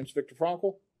 and his name's Viktor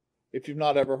Frankl. If you've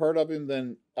not ever heard of him,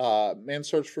 then Man's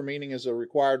Search for Meaning is a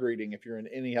required reading if you're in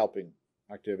any helping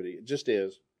activity. It just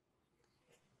is.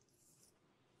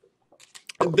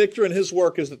 And Viktor and his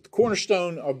work is at the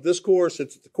cornerstone of this course.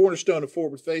 It's at the cornerstone of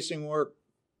forward-facing work.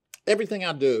 Everything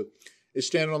I do is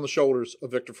standing on the shoulders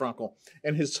of Viktor Frankl.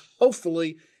 And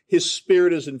hopefully his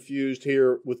spirit is infused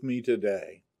here with me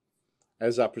today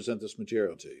as I present this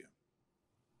material to you.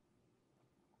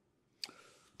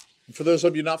 And for those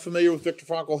of you not familiar with Viktor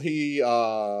Frankl, he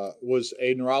was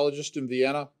a neurologist in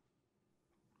Vienna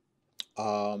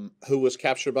who was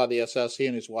captured by the SS. He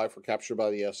and his wife were captured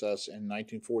by the SS in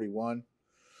 1941,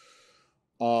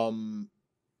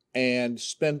 and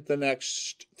spent the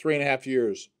next 3.5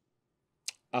 years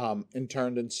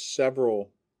interned in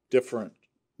several different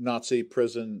Nazi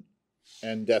prison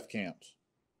and death camps.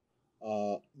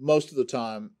 Most of the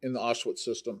time in the Auschwitz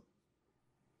system,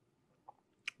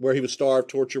 where he was starved,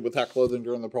 tortured without clothing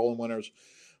during the Poland winters,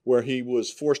 where he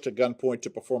was forced at gunpoint to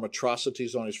perform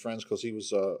atrocities on his friends because he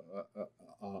was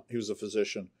a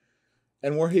physician,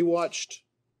 and where he watched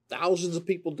thousands of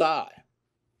people die.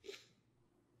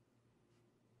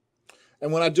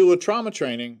 And when I do a trauma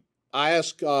training, I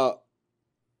ask, so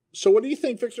what do you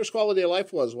think Victor's quality of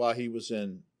life was while he was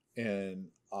in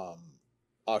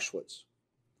Auschwitz?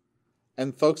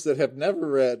 And folks that have never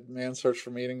read Man's Search for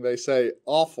Meaning, they say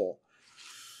awful.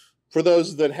 For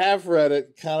those that have read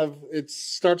it, it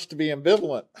starts to be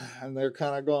ambivalent, and they're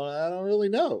kind of going, I don't really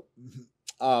know.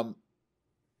 And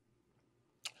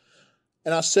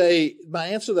I say, my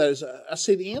answer to that is, I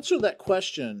say the answer to that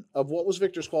question of what was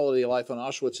Victor's quality of life on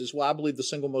Auschwitz is why I believe the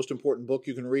single most important book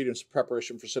you can read in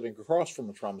preparation for sitting across from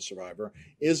a trauma survivor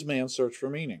is Man's Search for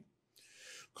Meaning.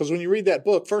 Because when you read that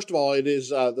book, first of all, it is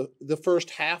the first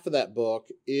half of that book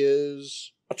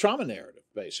is a trauma narrative,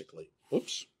 basically.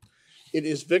 Oops. It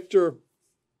is Victor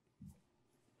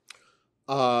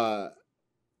kind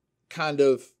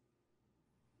of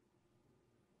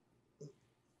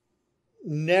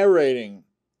narrating,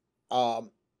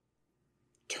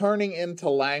 turning into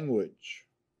language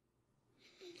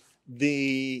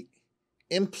the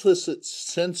implicit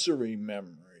sensory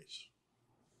memories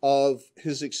of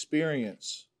his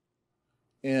experience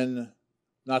in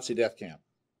Nazi death camp.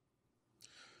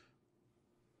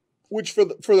 Which, for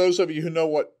those of you who know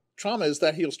what trauma is,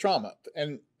 that heals trauma.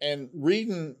 And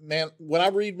reading when I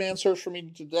read Man's Search for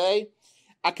Meaning today,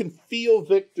 I can feel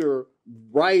Victor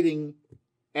writing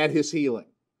at his healing.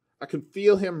 I can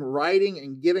feel him writing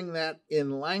and getting that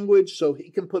in language so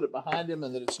he can put it behind him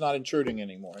and that it's not intruding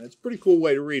anymore. And it's a pretty cool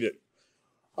way to read it.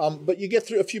 But you get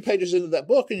through a few pages into that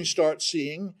book and you start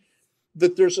seeing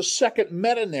that there's a second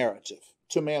meta-narrative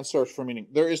to Man's Search for Meaning.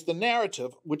 There is the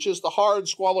narrative, which is the hard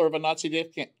squalor of a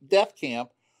Nazi death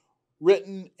camp,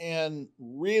 written in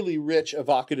really rich,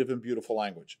 evocative, and beautiful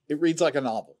language. It reads like a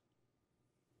novel.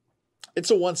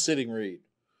 It's a one-sitting read,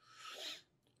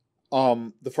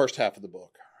 the first half of the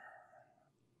book.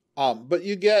 But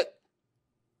you get,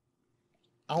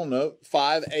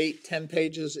 5, 8, 10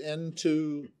 pages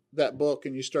into that book,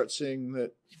 and you start seeing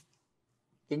that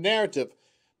the narrative,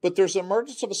 but there's an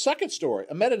emergence of a second story,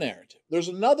 a meta-narrative. There's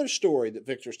another story that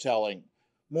Victor's telling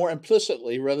more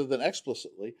implicitly rather than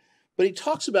explicitly, but he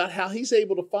talks about how he's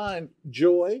able to find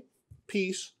joy,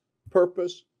 peace,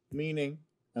 purpose, meaning,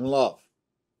 and love.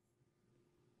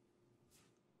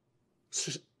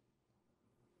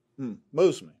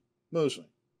 Moves me.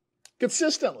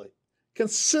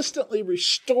 Consistently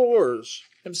restores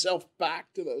himself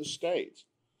back to those states.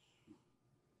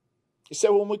 He said,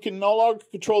 when we can no longer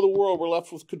control the world, we're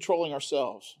left with controlling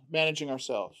ourselves, managing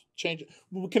ourselves.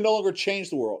 We can no longer change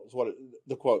the world, is what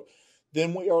the quote.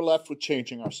 Then we are left with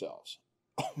changing ourselves.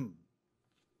 And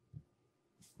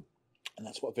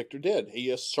that's what Victor did.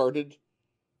 He asserted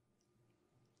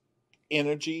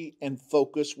energy and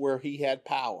focus where he had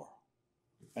power,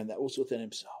 and that was within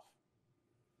himself.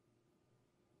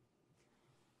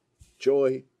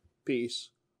 Joy,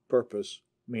 peace, purpose,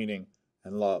 meaning,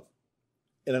 and love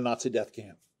in a Nazi death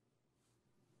camp.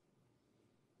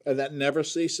 And that never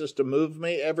ceases to move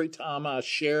me every time I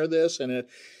share this. And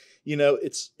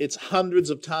it's hundreds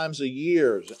of times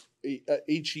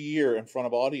each year in front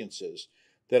of audiences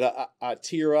that I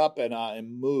tear up and I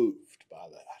am moved by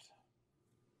that.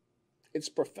 It's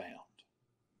profound.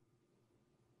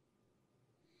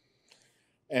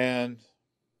 And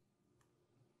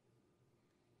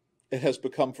it has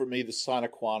become for me the sine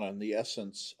qua non, the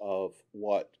essence of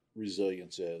what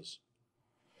resilience is.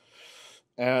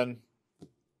 And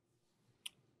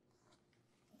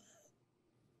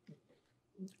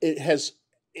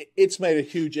it's made a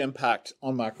huge impact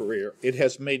on my career. It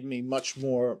has made me much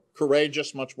more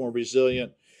courageous, much more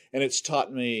resilient, and it's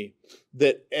taught me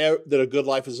that a good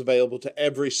life is available to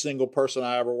every single person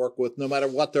I ever work with, no matter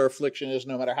what their affliction is,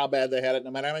 no matter how bad they had it,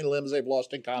 no matter how many limbs they've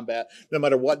lost in combat, no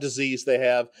matter what disease they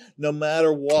have, no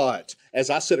matter what. As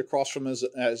I sit across from them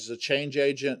as a change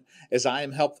agent, as I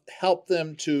am help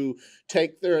them to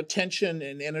take their attention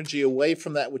and energy away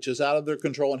from that which is out of their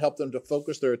control and help them to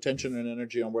focus their attention and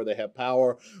energy on where they have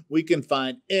power, we can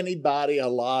find anybody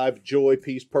alive, joy,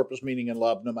 peace, purpose, meaning, and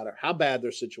love, no matter how bad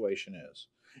their situation is.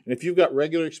 And if you've got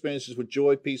regular experiences with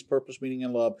joy, peace, purpose, meaning,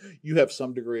 and love, you have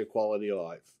some degree of quality of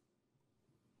life.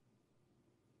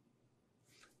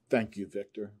 Thank you,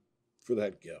 Victor, for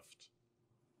that gift.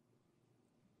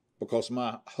 Because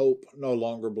my hope no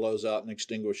longer blows out and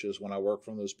extinguishes when I work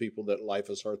from those people that life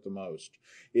has hurt the most.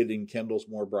 It enkindles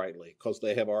more brightly because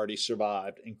they have already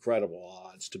survived incredible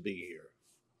odds to be here.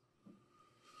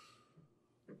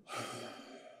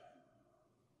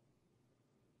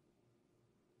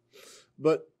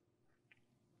 But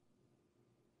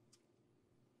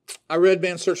I read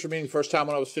Man's Search for Meaning the first time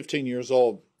when I was 15 years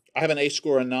old. I have an ACE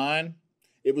score of 9.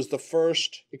 It was the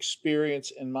first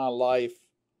experience in my life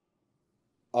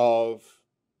it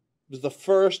was the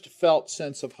first felt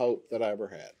sense of hope that I ever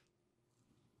had.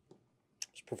 It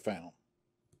was profound.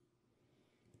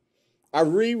 I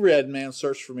reread Man's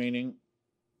Search for Meaning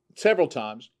several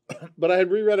times, but I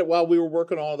had reread it while we were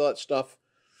working on all that stuff,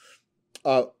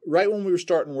 right when we were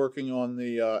starting working on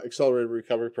the Accelerated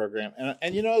Recovery Program.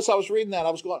 And you know, as I was reading that,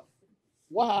 I was going,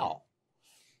 wow,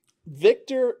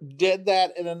 Victor did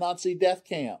that in a Nazi death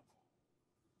camp.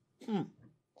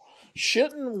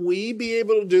 Shouldn't we be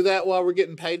able to do that while we're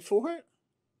getting paid for it?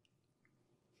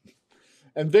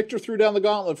 And Victor threw down the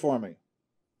gauntlet for me.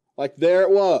 Like, there it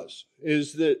was.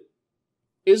 Is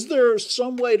there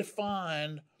some way to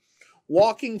find,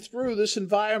 walking through this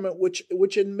environment,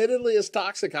 which admittedly is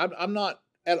toxic? I'm not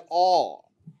at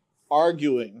all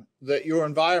arguing that your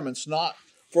environment's not,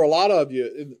 for a lot of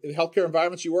you, in healthcare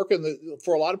environments you work in,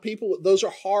 for a lot of people, those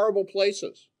are horrible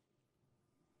places.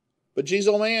 But geez,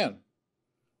 oh man,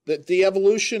 that the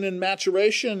evolution and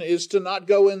maturation is to not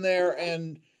go in there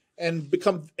and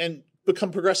become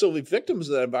progressively victims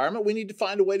of that environment. We need to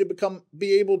find a way to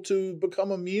be able to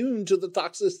become immune to the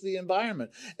toxicity of the environment,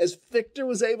 as Victor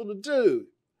was able to do.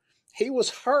 He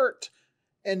was hurt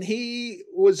and he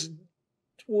was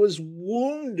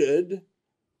wounded,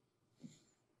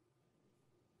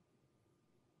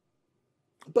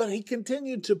 but he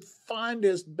continued to find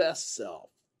his best self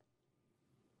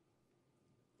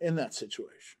in that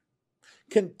situation,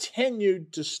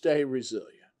 continued to stay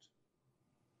resilient.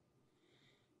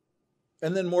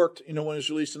 And then worked, when he was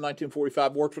released in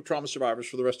 1945, worked with trauma survivors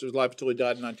for the rest of his life until he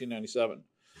died in 1997.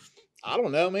 I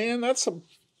don't know, man. That's a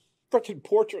freaking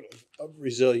portrait of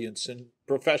resilience and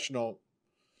professional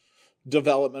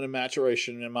development and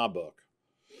maturation in my book.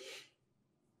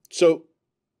 So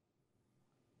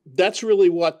that's really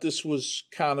what this was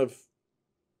kind of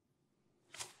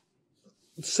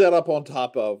set up on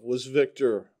top of, was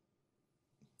Victor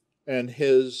and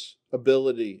his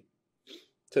ability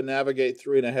to navigate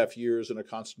 3.5 years in a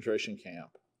concentration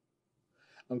camp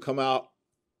and come out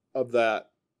of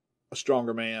that a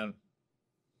stronger man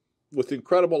with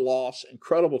incredible loss,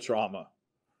 incredible trauma,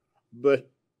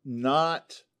 but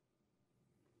not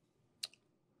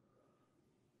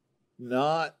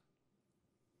a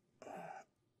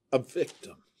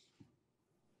victim.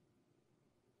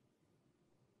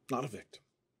 Not a victim.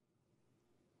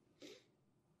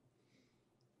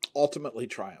 Ultimately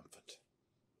triumphant.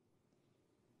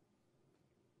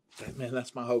 Man,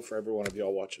 that's my hope for every one of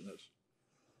y'all watching this.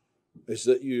 Is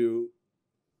that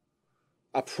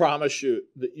I promise you,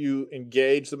 that you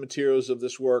engage the materials of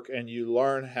this work and you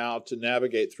learn how to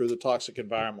navigate through the toxic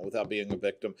environment without being a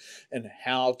victim, and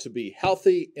how to be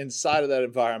healthy inside of that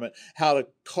environment, how to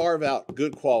carve out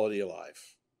good quality of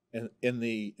life in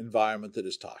the environment that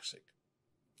is toxic.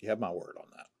 You have my word on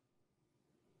that.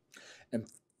 And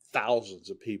thousands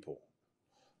of people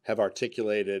have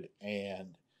articulated,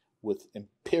 and with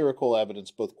empirical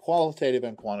evidence, both qualitative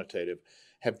and quantitative,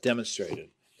 have demonstrated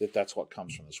that that's what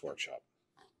comes from this workshop.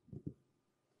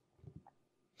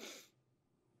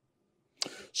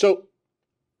 So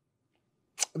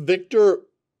Victor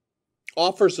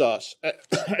offers us,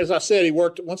 as I said,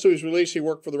 once he was released, he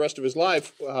worked for the rest of his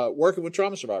life working with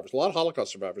trauma survivors. A lot of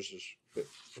Holocaust survivors is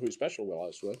who he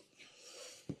specialized with.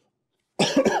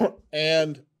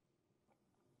 And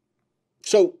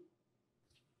so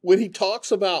when he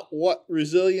talks about what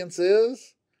resilience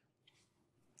is,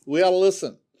 we ought to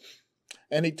listen.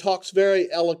 And he talks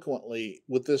very eloquently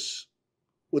with this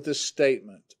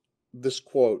statement, this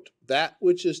quote: "That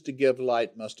which is to give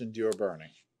light must endure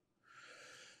burning."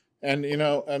 And,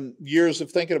 years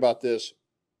of thinking about this,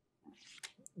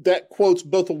 that quote's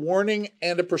both a warning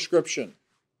and a prescription.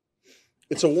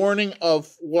 It's a warning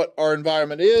of what our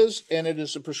environment is, and it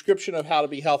is a prescription of how to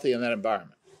be healthy in that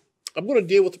environment. I'm going to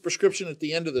deal with the prescription at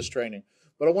the end of this training,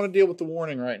 but I want to deal with the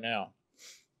warning right now.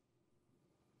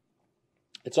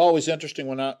 It's always interesting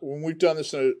when we've done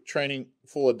this in a training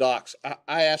full of docs,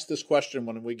 I ask this question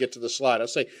when we get to the slide. I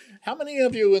say, how many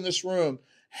of you in this room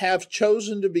have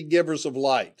chosen to be givers of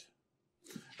light?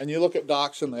 And you look at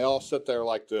docs and they all sit there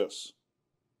like this.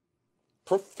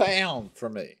 Profound for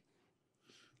me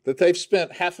that they've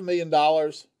spent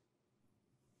 $500,000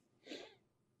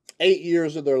 8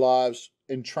 years of their lives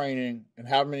in training and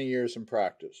how many years in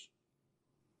practice.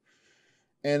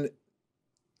 And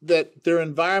that their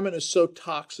environment is so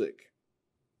toxic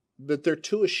that they're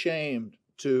too ashamed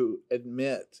to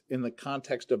admit in the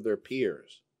context of their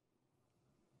peers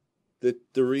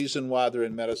that the reason why they're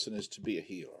in medicine is to be a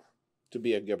healer, to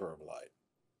be a giver of light.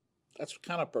 That's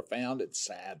kind of profound. It's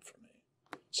sad for me.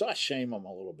 So I shame them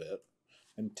a little bit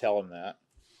and tell them that.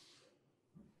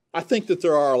 I think that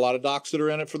there are a lot of docs that are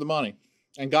in it for the money,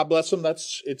 and God bless them.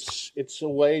 It's a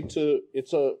way to,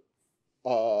 it's a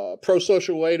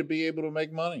pro-social way to be able to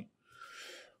make money.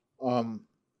 But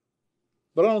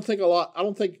I don't think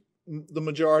the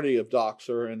majority of docs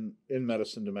are in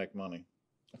medicine to make money.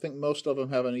 I think most of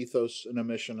them have an ethos and a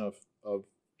mission of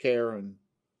care and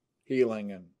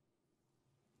healing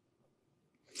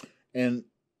and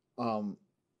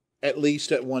at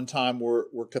least at one time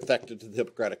were cathected to the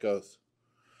Hippocratic Oath.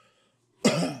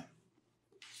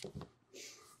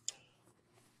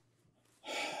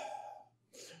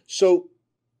 So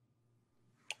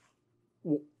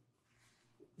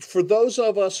for those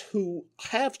of us who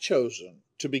have chosen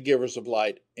to be givers of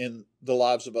light in the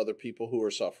lives of other people who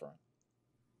are suffering,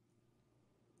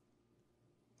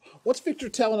 what's Victor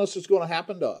telling us is going to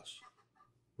happen to us?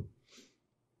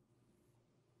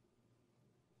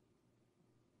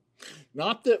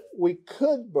 Not that we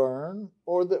could burn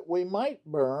or that we might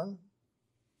burn.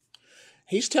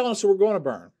 He's telling us that we're going to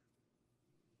burn.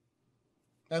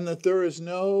 And that there is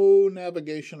no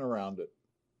navigation around it.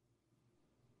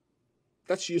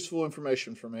 That's useful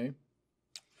information for me.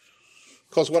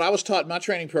 Because what I was taught in my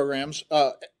training programs,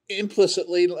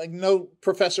 implicitly, like no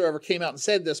professor ever came out and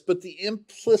said this, but the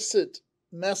implicit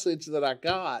message that I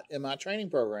got in my training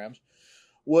programs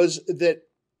was that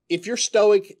if you're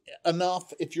stoic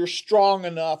enough, if you're strong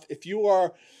enough, if you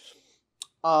are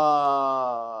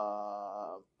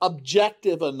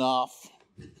objective enough.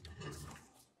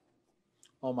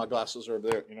 Oh, my glasses are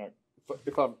there. You know,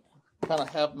 if I'm kind of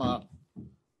have my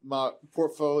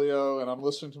portfolio and I'm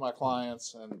listening to my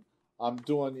clients and I'm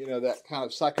doing, you know, that kind of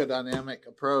psychodynamic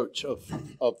approach of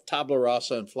tabula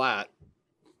rasa and flat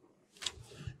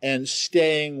and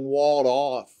staying walled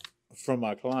off from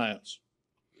my clients,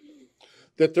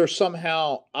 that there's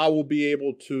somehow I will be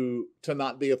able to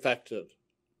not be affected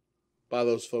by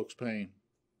those folks' pain.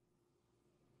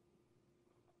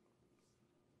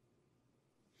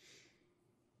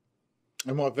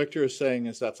 And what Victor is saying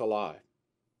is that's a lie.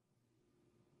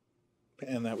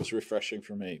 And that was refreshing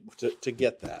for me to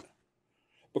get that.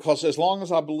 Because as long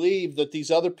as I believe that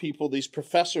these other people, these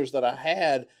professors that I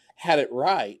had it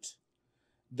right,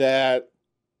 that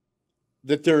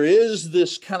there is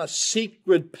this kind of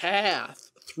secret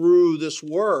path through this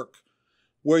work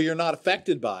where you're not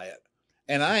affected by it.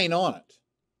 And I ain't on it.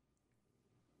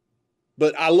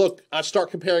 But I start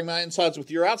comparing my insides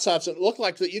with your outsides, and it looked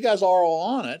like that you guys are all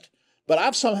on it. But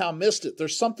I've somehow missed it.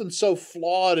 There's something so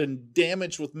flawed and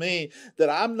damaged with me that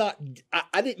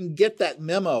I didn't get that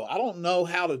memo. I don't know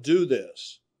how to do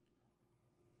this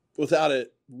without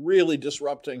it really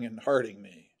disrupting and hurting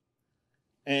me.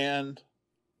 But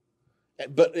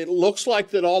it looks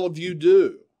like that all of you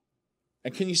do.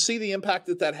 And can you see the impact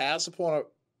that has upon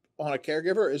a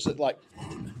caregiver? Is it like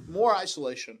more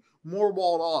isolation, more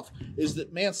walled off? Is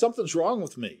that, man, something's wrong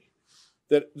with me?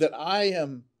 That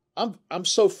I'm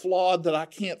so flawed that I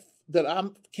can't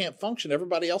function.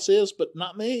 Everybody else is, but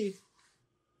not me.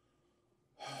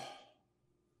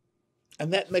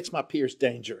 And that makes my peers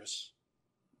dangerous.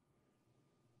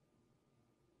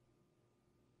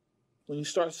 When you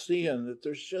start seeing that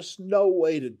there's just no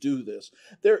way to do this,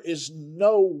 there is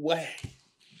no way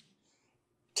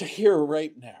to hear a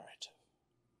rape narrative.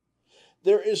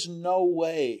 There is no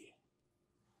way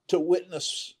to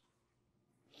witness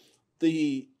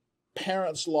the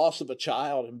parent's loss of a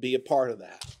child and be a part of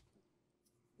that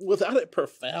without it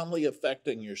profoundly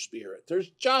affecting your spirit. There's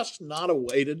just not a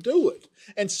way to do it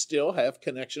and still have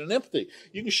connection and empathy.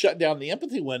 You can shut down the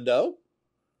empathy window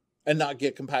and not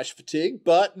get compassion fatigue,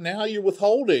 but now you're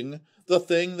withholding the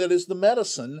thing that is the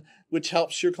medicine which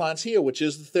helps your clients heal, which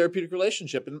is the therapeutic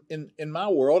relationship in my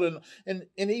world. And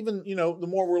even, you know, the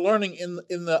more we're learning in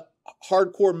the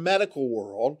hardcore medical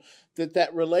world,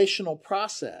 that relational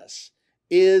process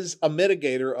is a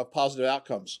mitigator of positive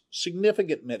outcomes,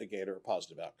 significant mitigator of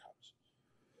positive outcomes.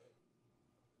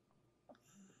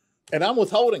 And I'm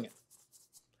withholding it.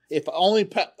 If the only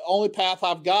path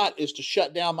I've got is to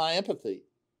shut down my empathy,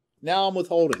 now I'm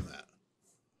withholding that.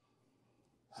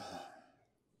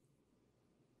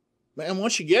 Man,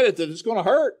 once you get it, that it's going to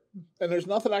hurt, and there's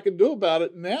nothing I can do about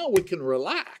it, now we can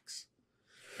relax.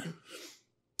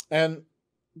 And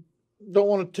don't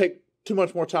want to take too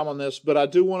much more time on this, but I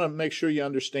do want to make sure you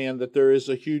understand that there is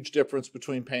a huge difference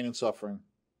between pain and suffering.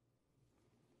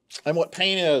 And what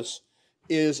pain is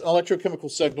an electrochemical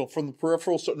signal from the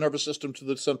peripheral nervous system to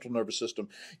the central nervous system.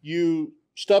 You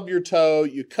stub your toe,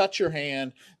 you cut your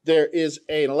hand, there is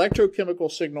an electrochemical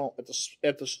signal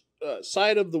at the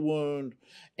site of the wound,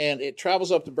 and it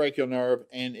travels up the brachial nerve,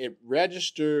 and it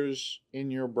registers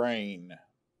in your brain.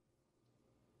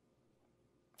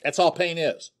 That's all pain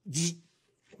is.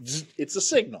 It's a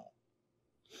signal.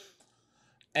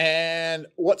 And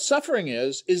what suffering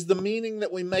is the meaning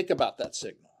that we make about that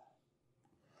signal.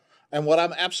 And what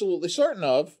I'm absolutely certain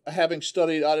of, having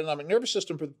studied autonomic nervous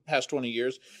system for the past 20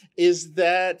 years, is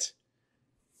that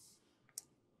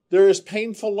there is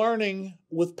painful learning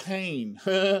with pain.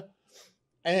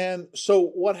 And so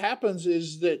what happens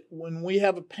is that when we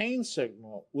have a pain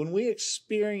signal, when we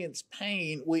experience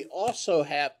pain, we also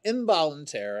have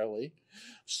involuntarily,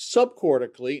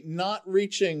 subcortically, not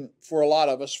reaching for a lot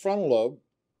of us frontal lobe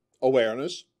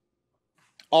awareness,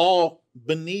 all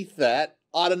beneath that,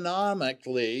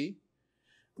 autonomically,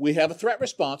 we have a threat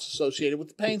response associated with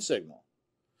the pain signal.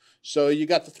 So you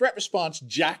got the threat response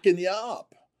jacking you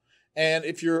up. And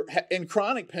if you're in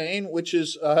chronic pain, which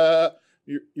is,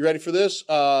 you ready for this?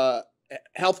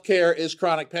 Healthcare is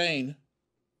chronic pain.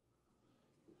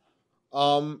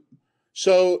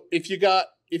 So if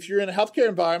you're in a healthcare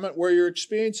environment where you're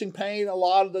experiencing pain a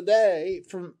lot of the day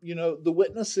from, the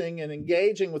witnessing and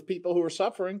engaging with people who are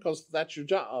suffering, because that's your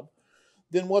job,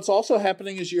 then what's also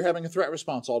happening is you're having a threat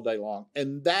response all day long.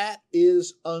 And that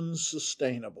is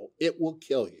unsustainable. It will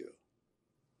kill you.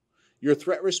 Your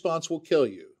threat response will kill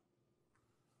you.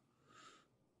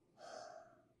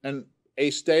 And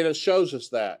ACE data shows us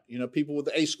that. People with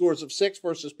ACE scores of 6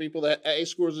 versus people that ACE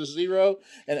scores of 0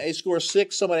 and ACE score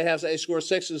 6, somebody has ACE score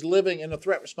 6 is living in a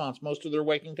threat response most of their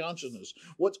waking consciousness.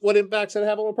 What impacts that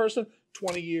have on a person?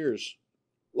 20 years,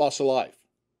 loss of life.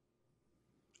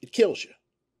 It kills you.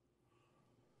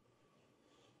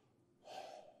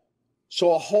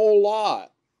 So a whole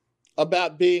lot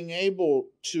about being able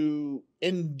to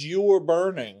endure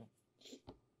burning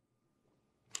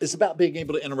is about being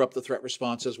able to interrupt the threat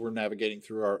response as we're navigating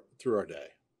through our day.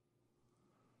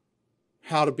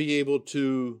 How to be able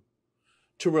to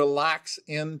relax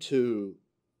into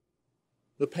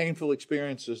the painful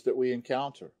experiences that we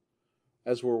encounter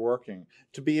as we're working.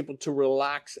 To be able to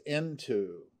relax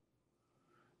into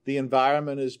the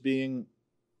environment as being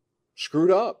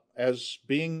screwed up, as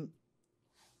being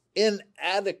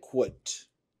inadequate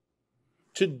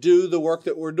to do the work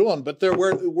that we're doing. But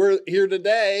we're here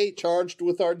today charged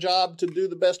with our job to do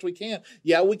the best we can.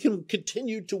 Yeah, we can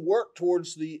continue to work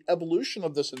towards the evolution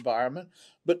of this environment,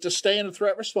 but to stay in a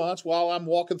threat response while I'm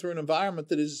walking through an environment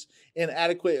that is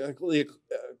inadequately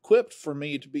equipped for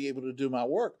me to be able to do my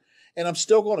work, and I'm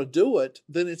still going to do it,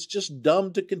 then it's just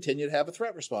dumb to continue to have a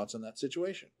threat response in that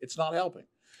situation. It's not helping.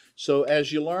 So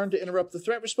as you learn to interrupt the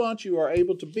threat response, you are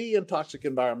able to be in toxic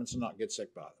environments and not get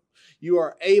sick by them. You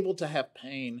are able to have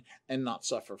pain and not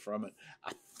suffer from it.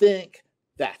 I think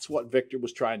that's what Victor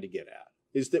was trying to get at,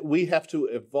 is that we have to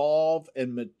evolve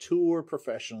and mature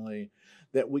professionally,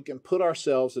 that we can put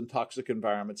ourselves in toxic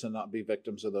environments and not be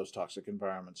victims of those toxic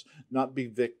environments, not be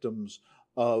victims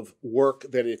of work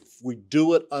that if we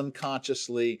do it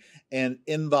unconsciously and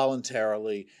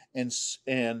involuntarily and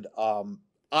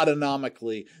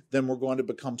autonomically, then we're going to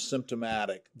become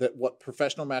symptomatic. That what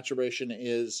professional maturation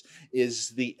is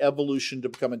the evolution to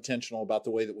become intentional about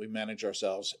the way that we manage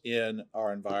ourselves in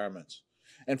our environments.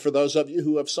 And for those of you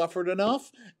who have suffered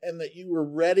enough and that you were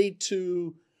ready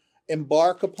to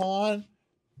embark upon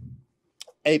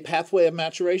a pathway of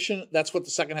maturation, that's what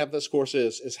the second half of this course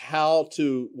is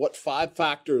what 5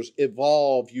 factors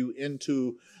evolve you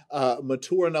into a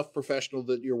mature enough professional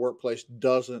that your workplace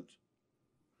doesn't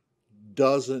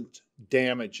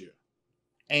damage you.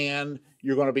 And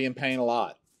you're going to be in pain a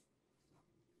lot.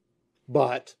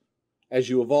 But as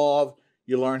you evolve,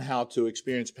 you learn how to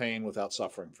experience pain without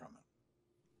suffering from it.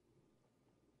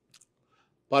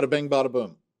 Bada bing, bada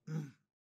boom.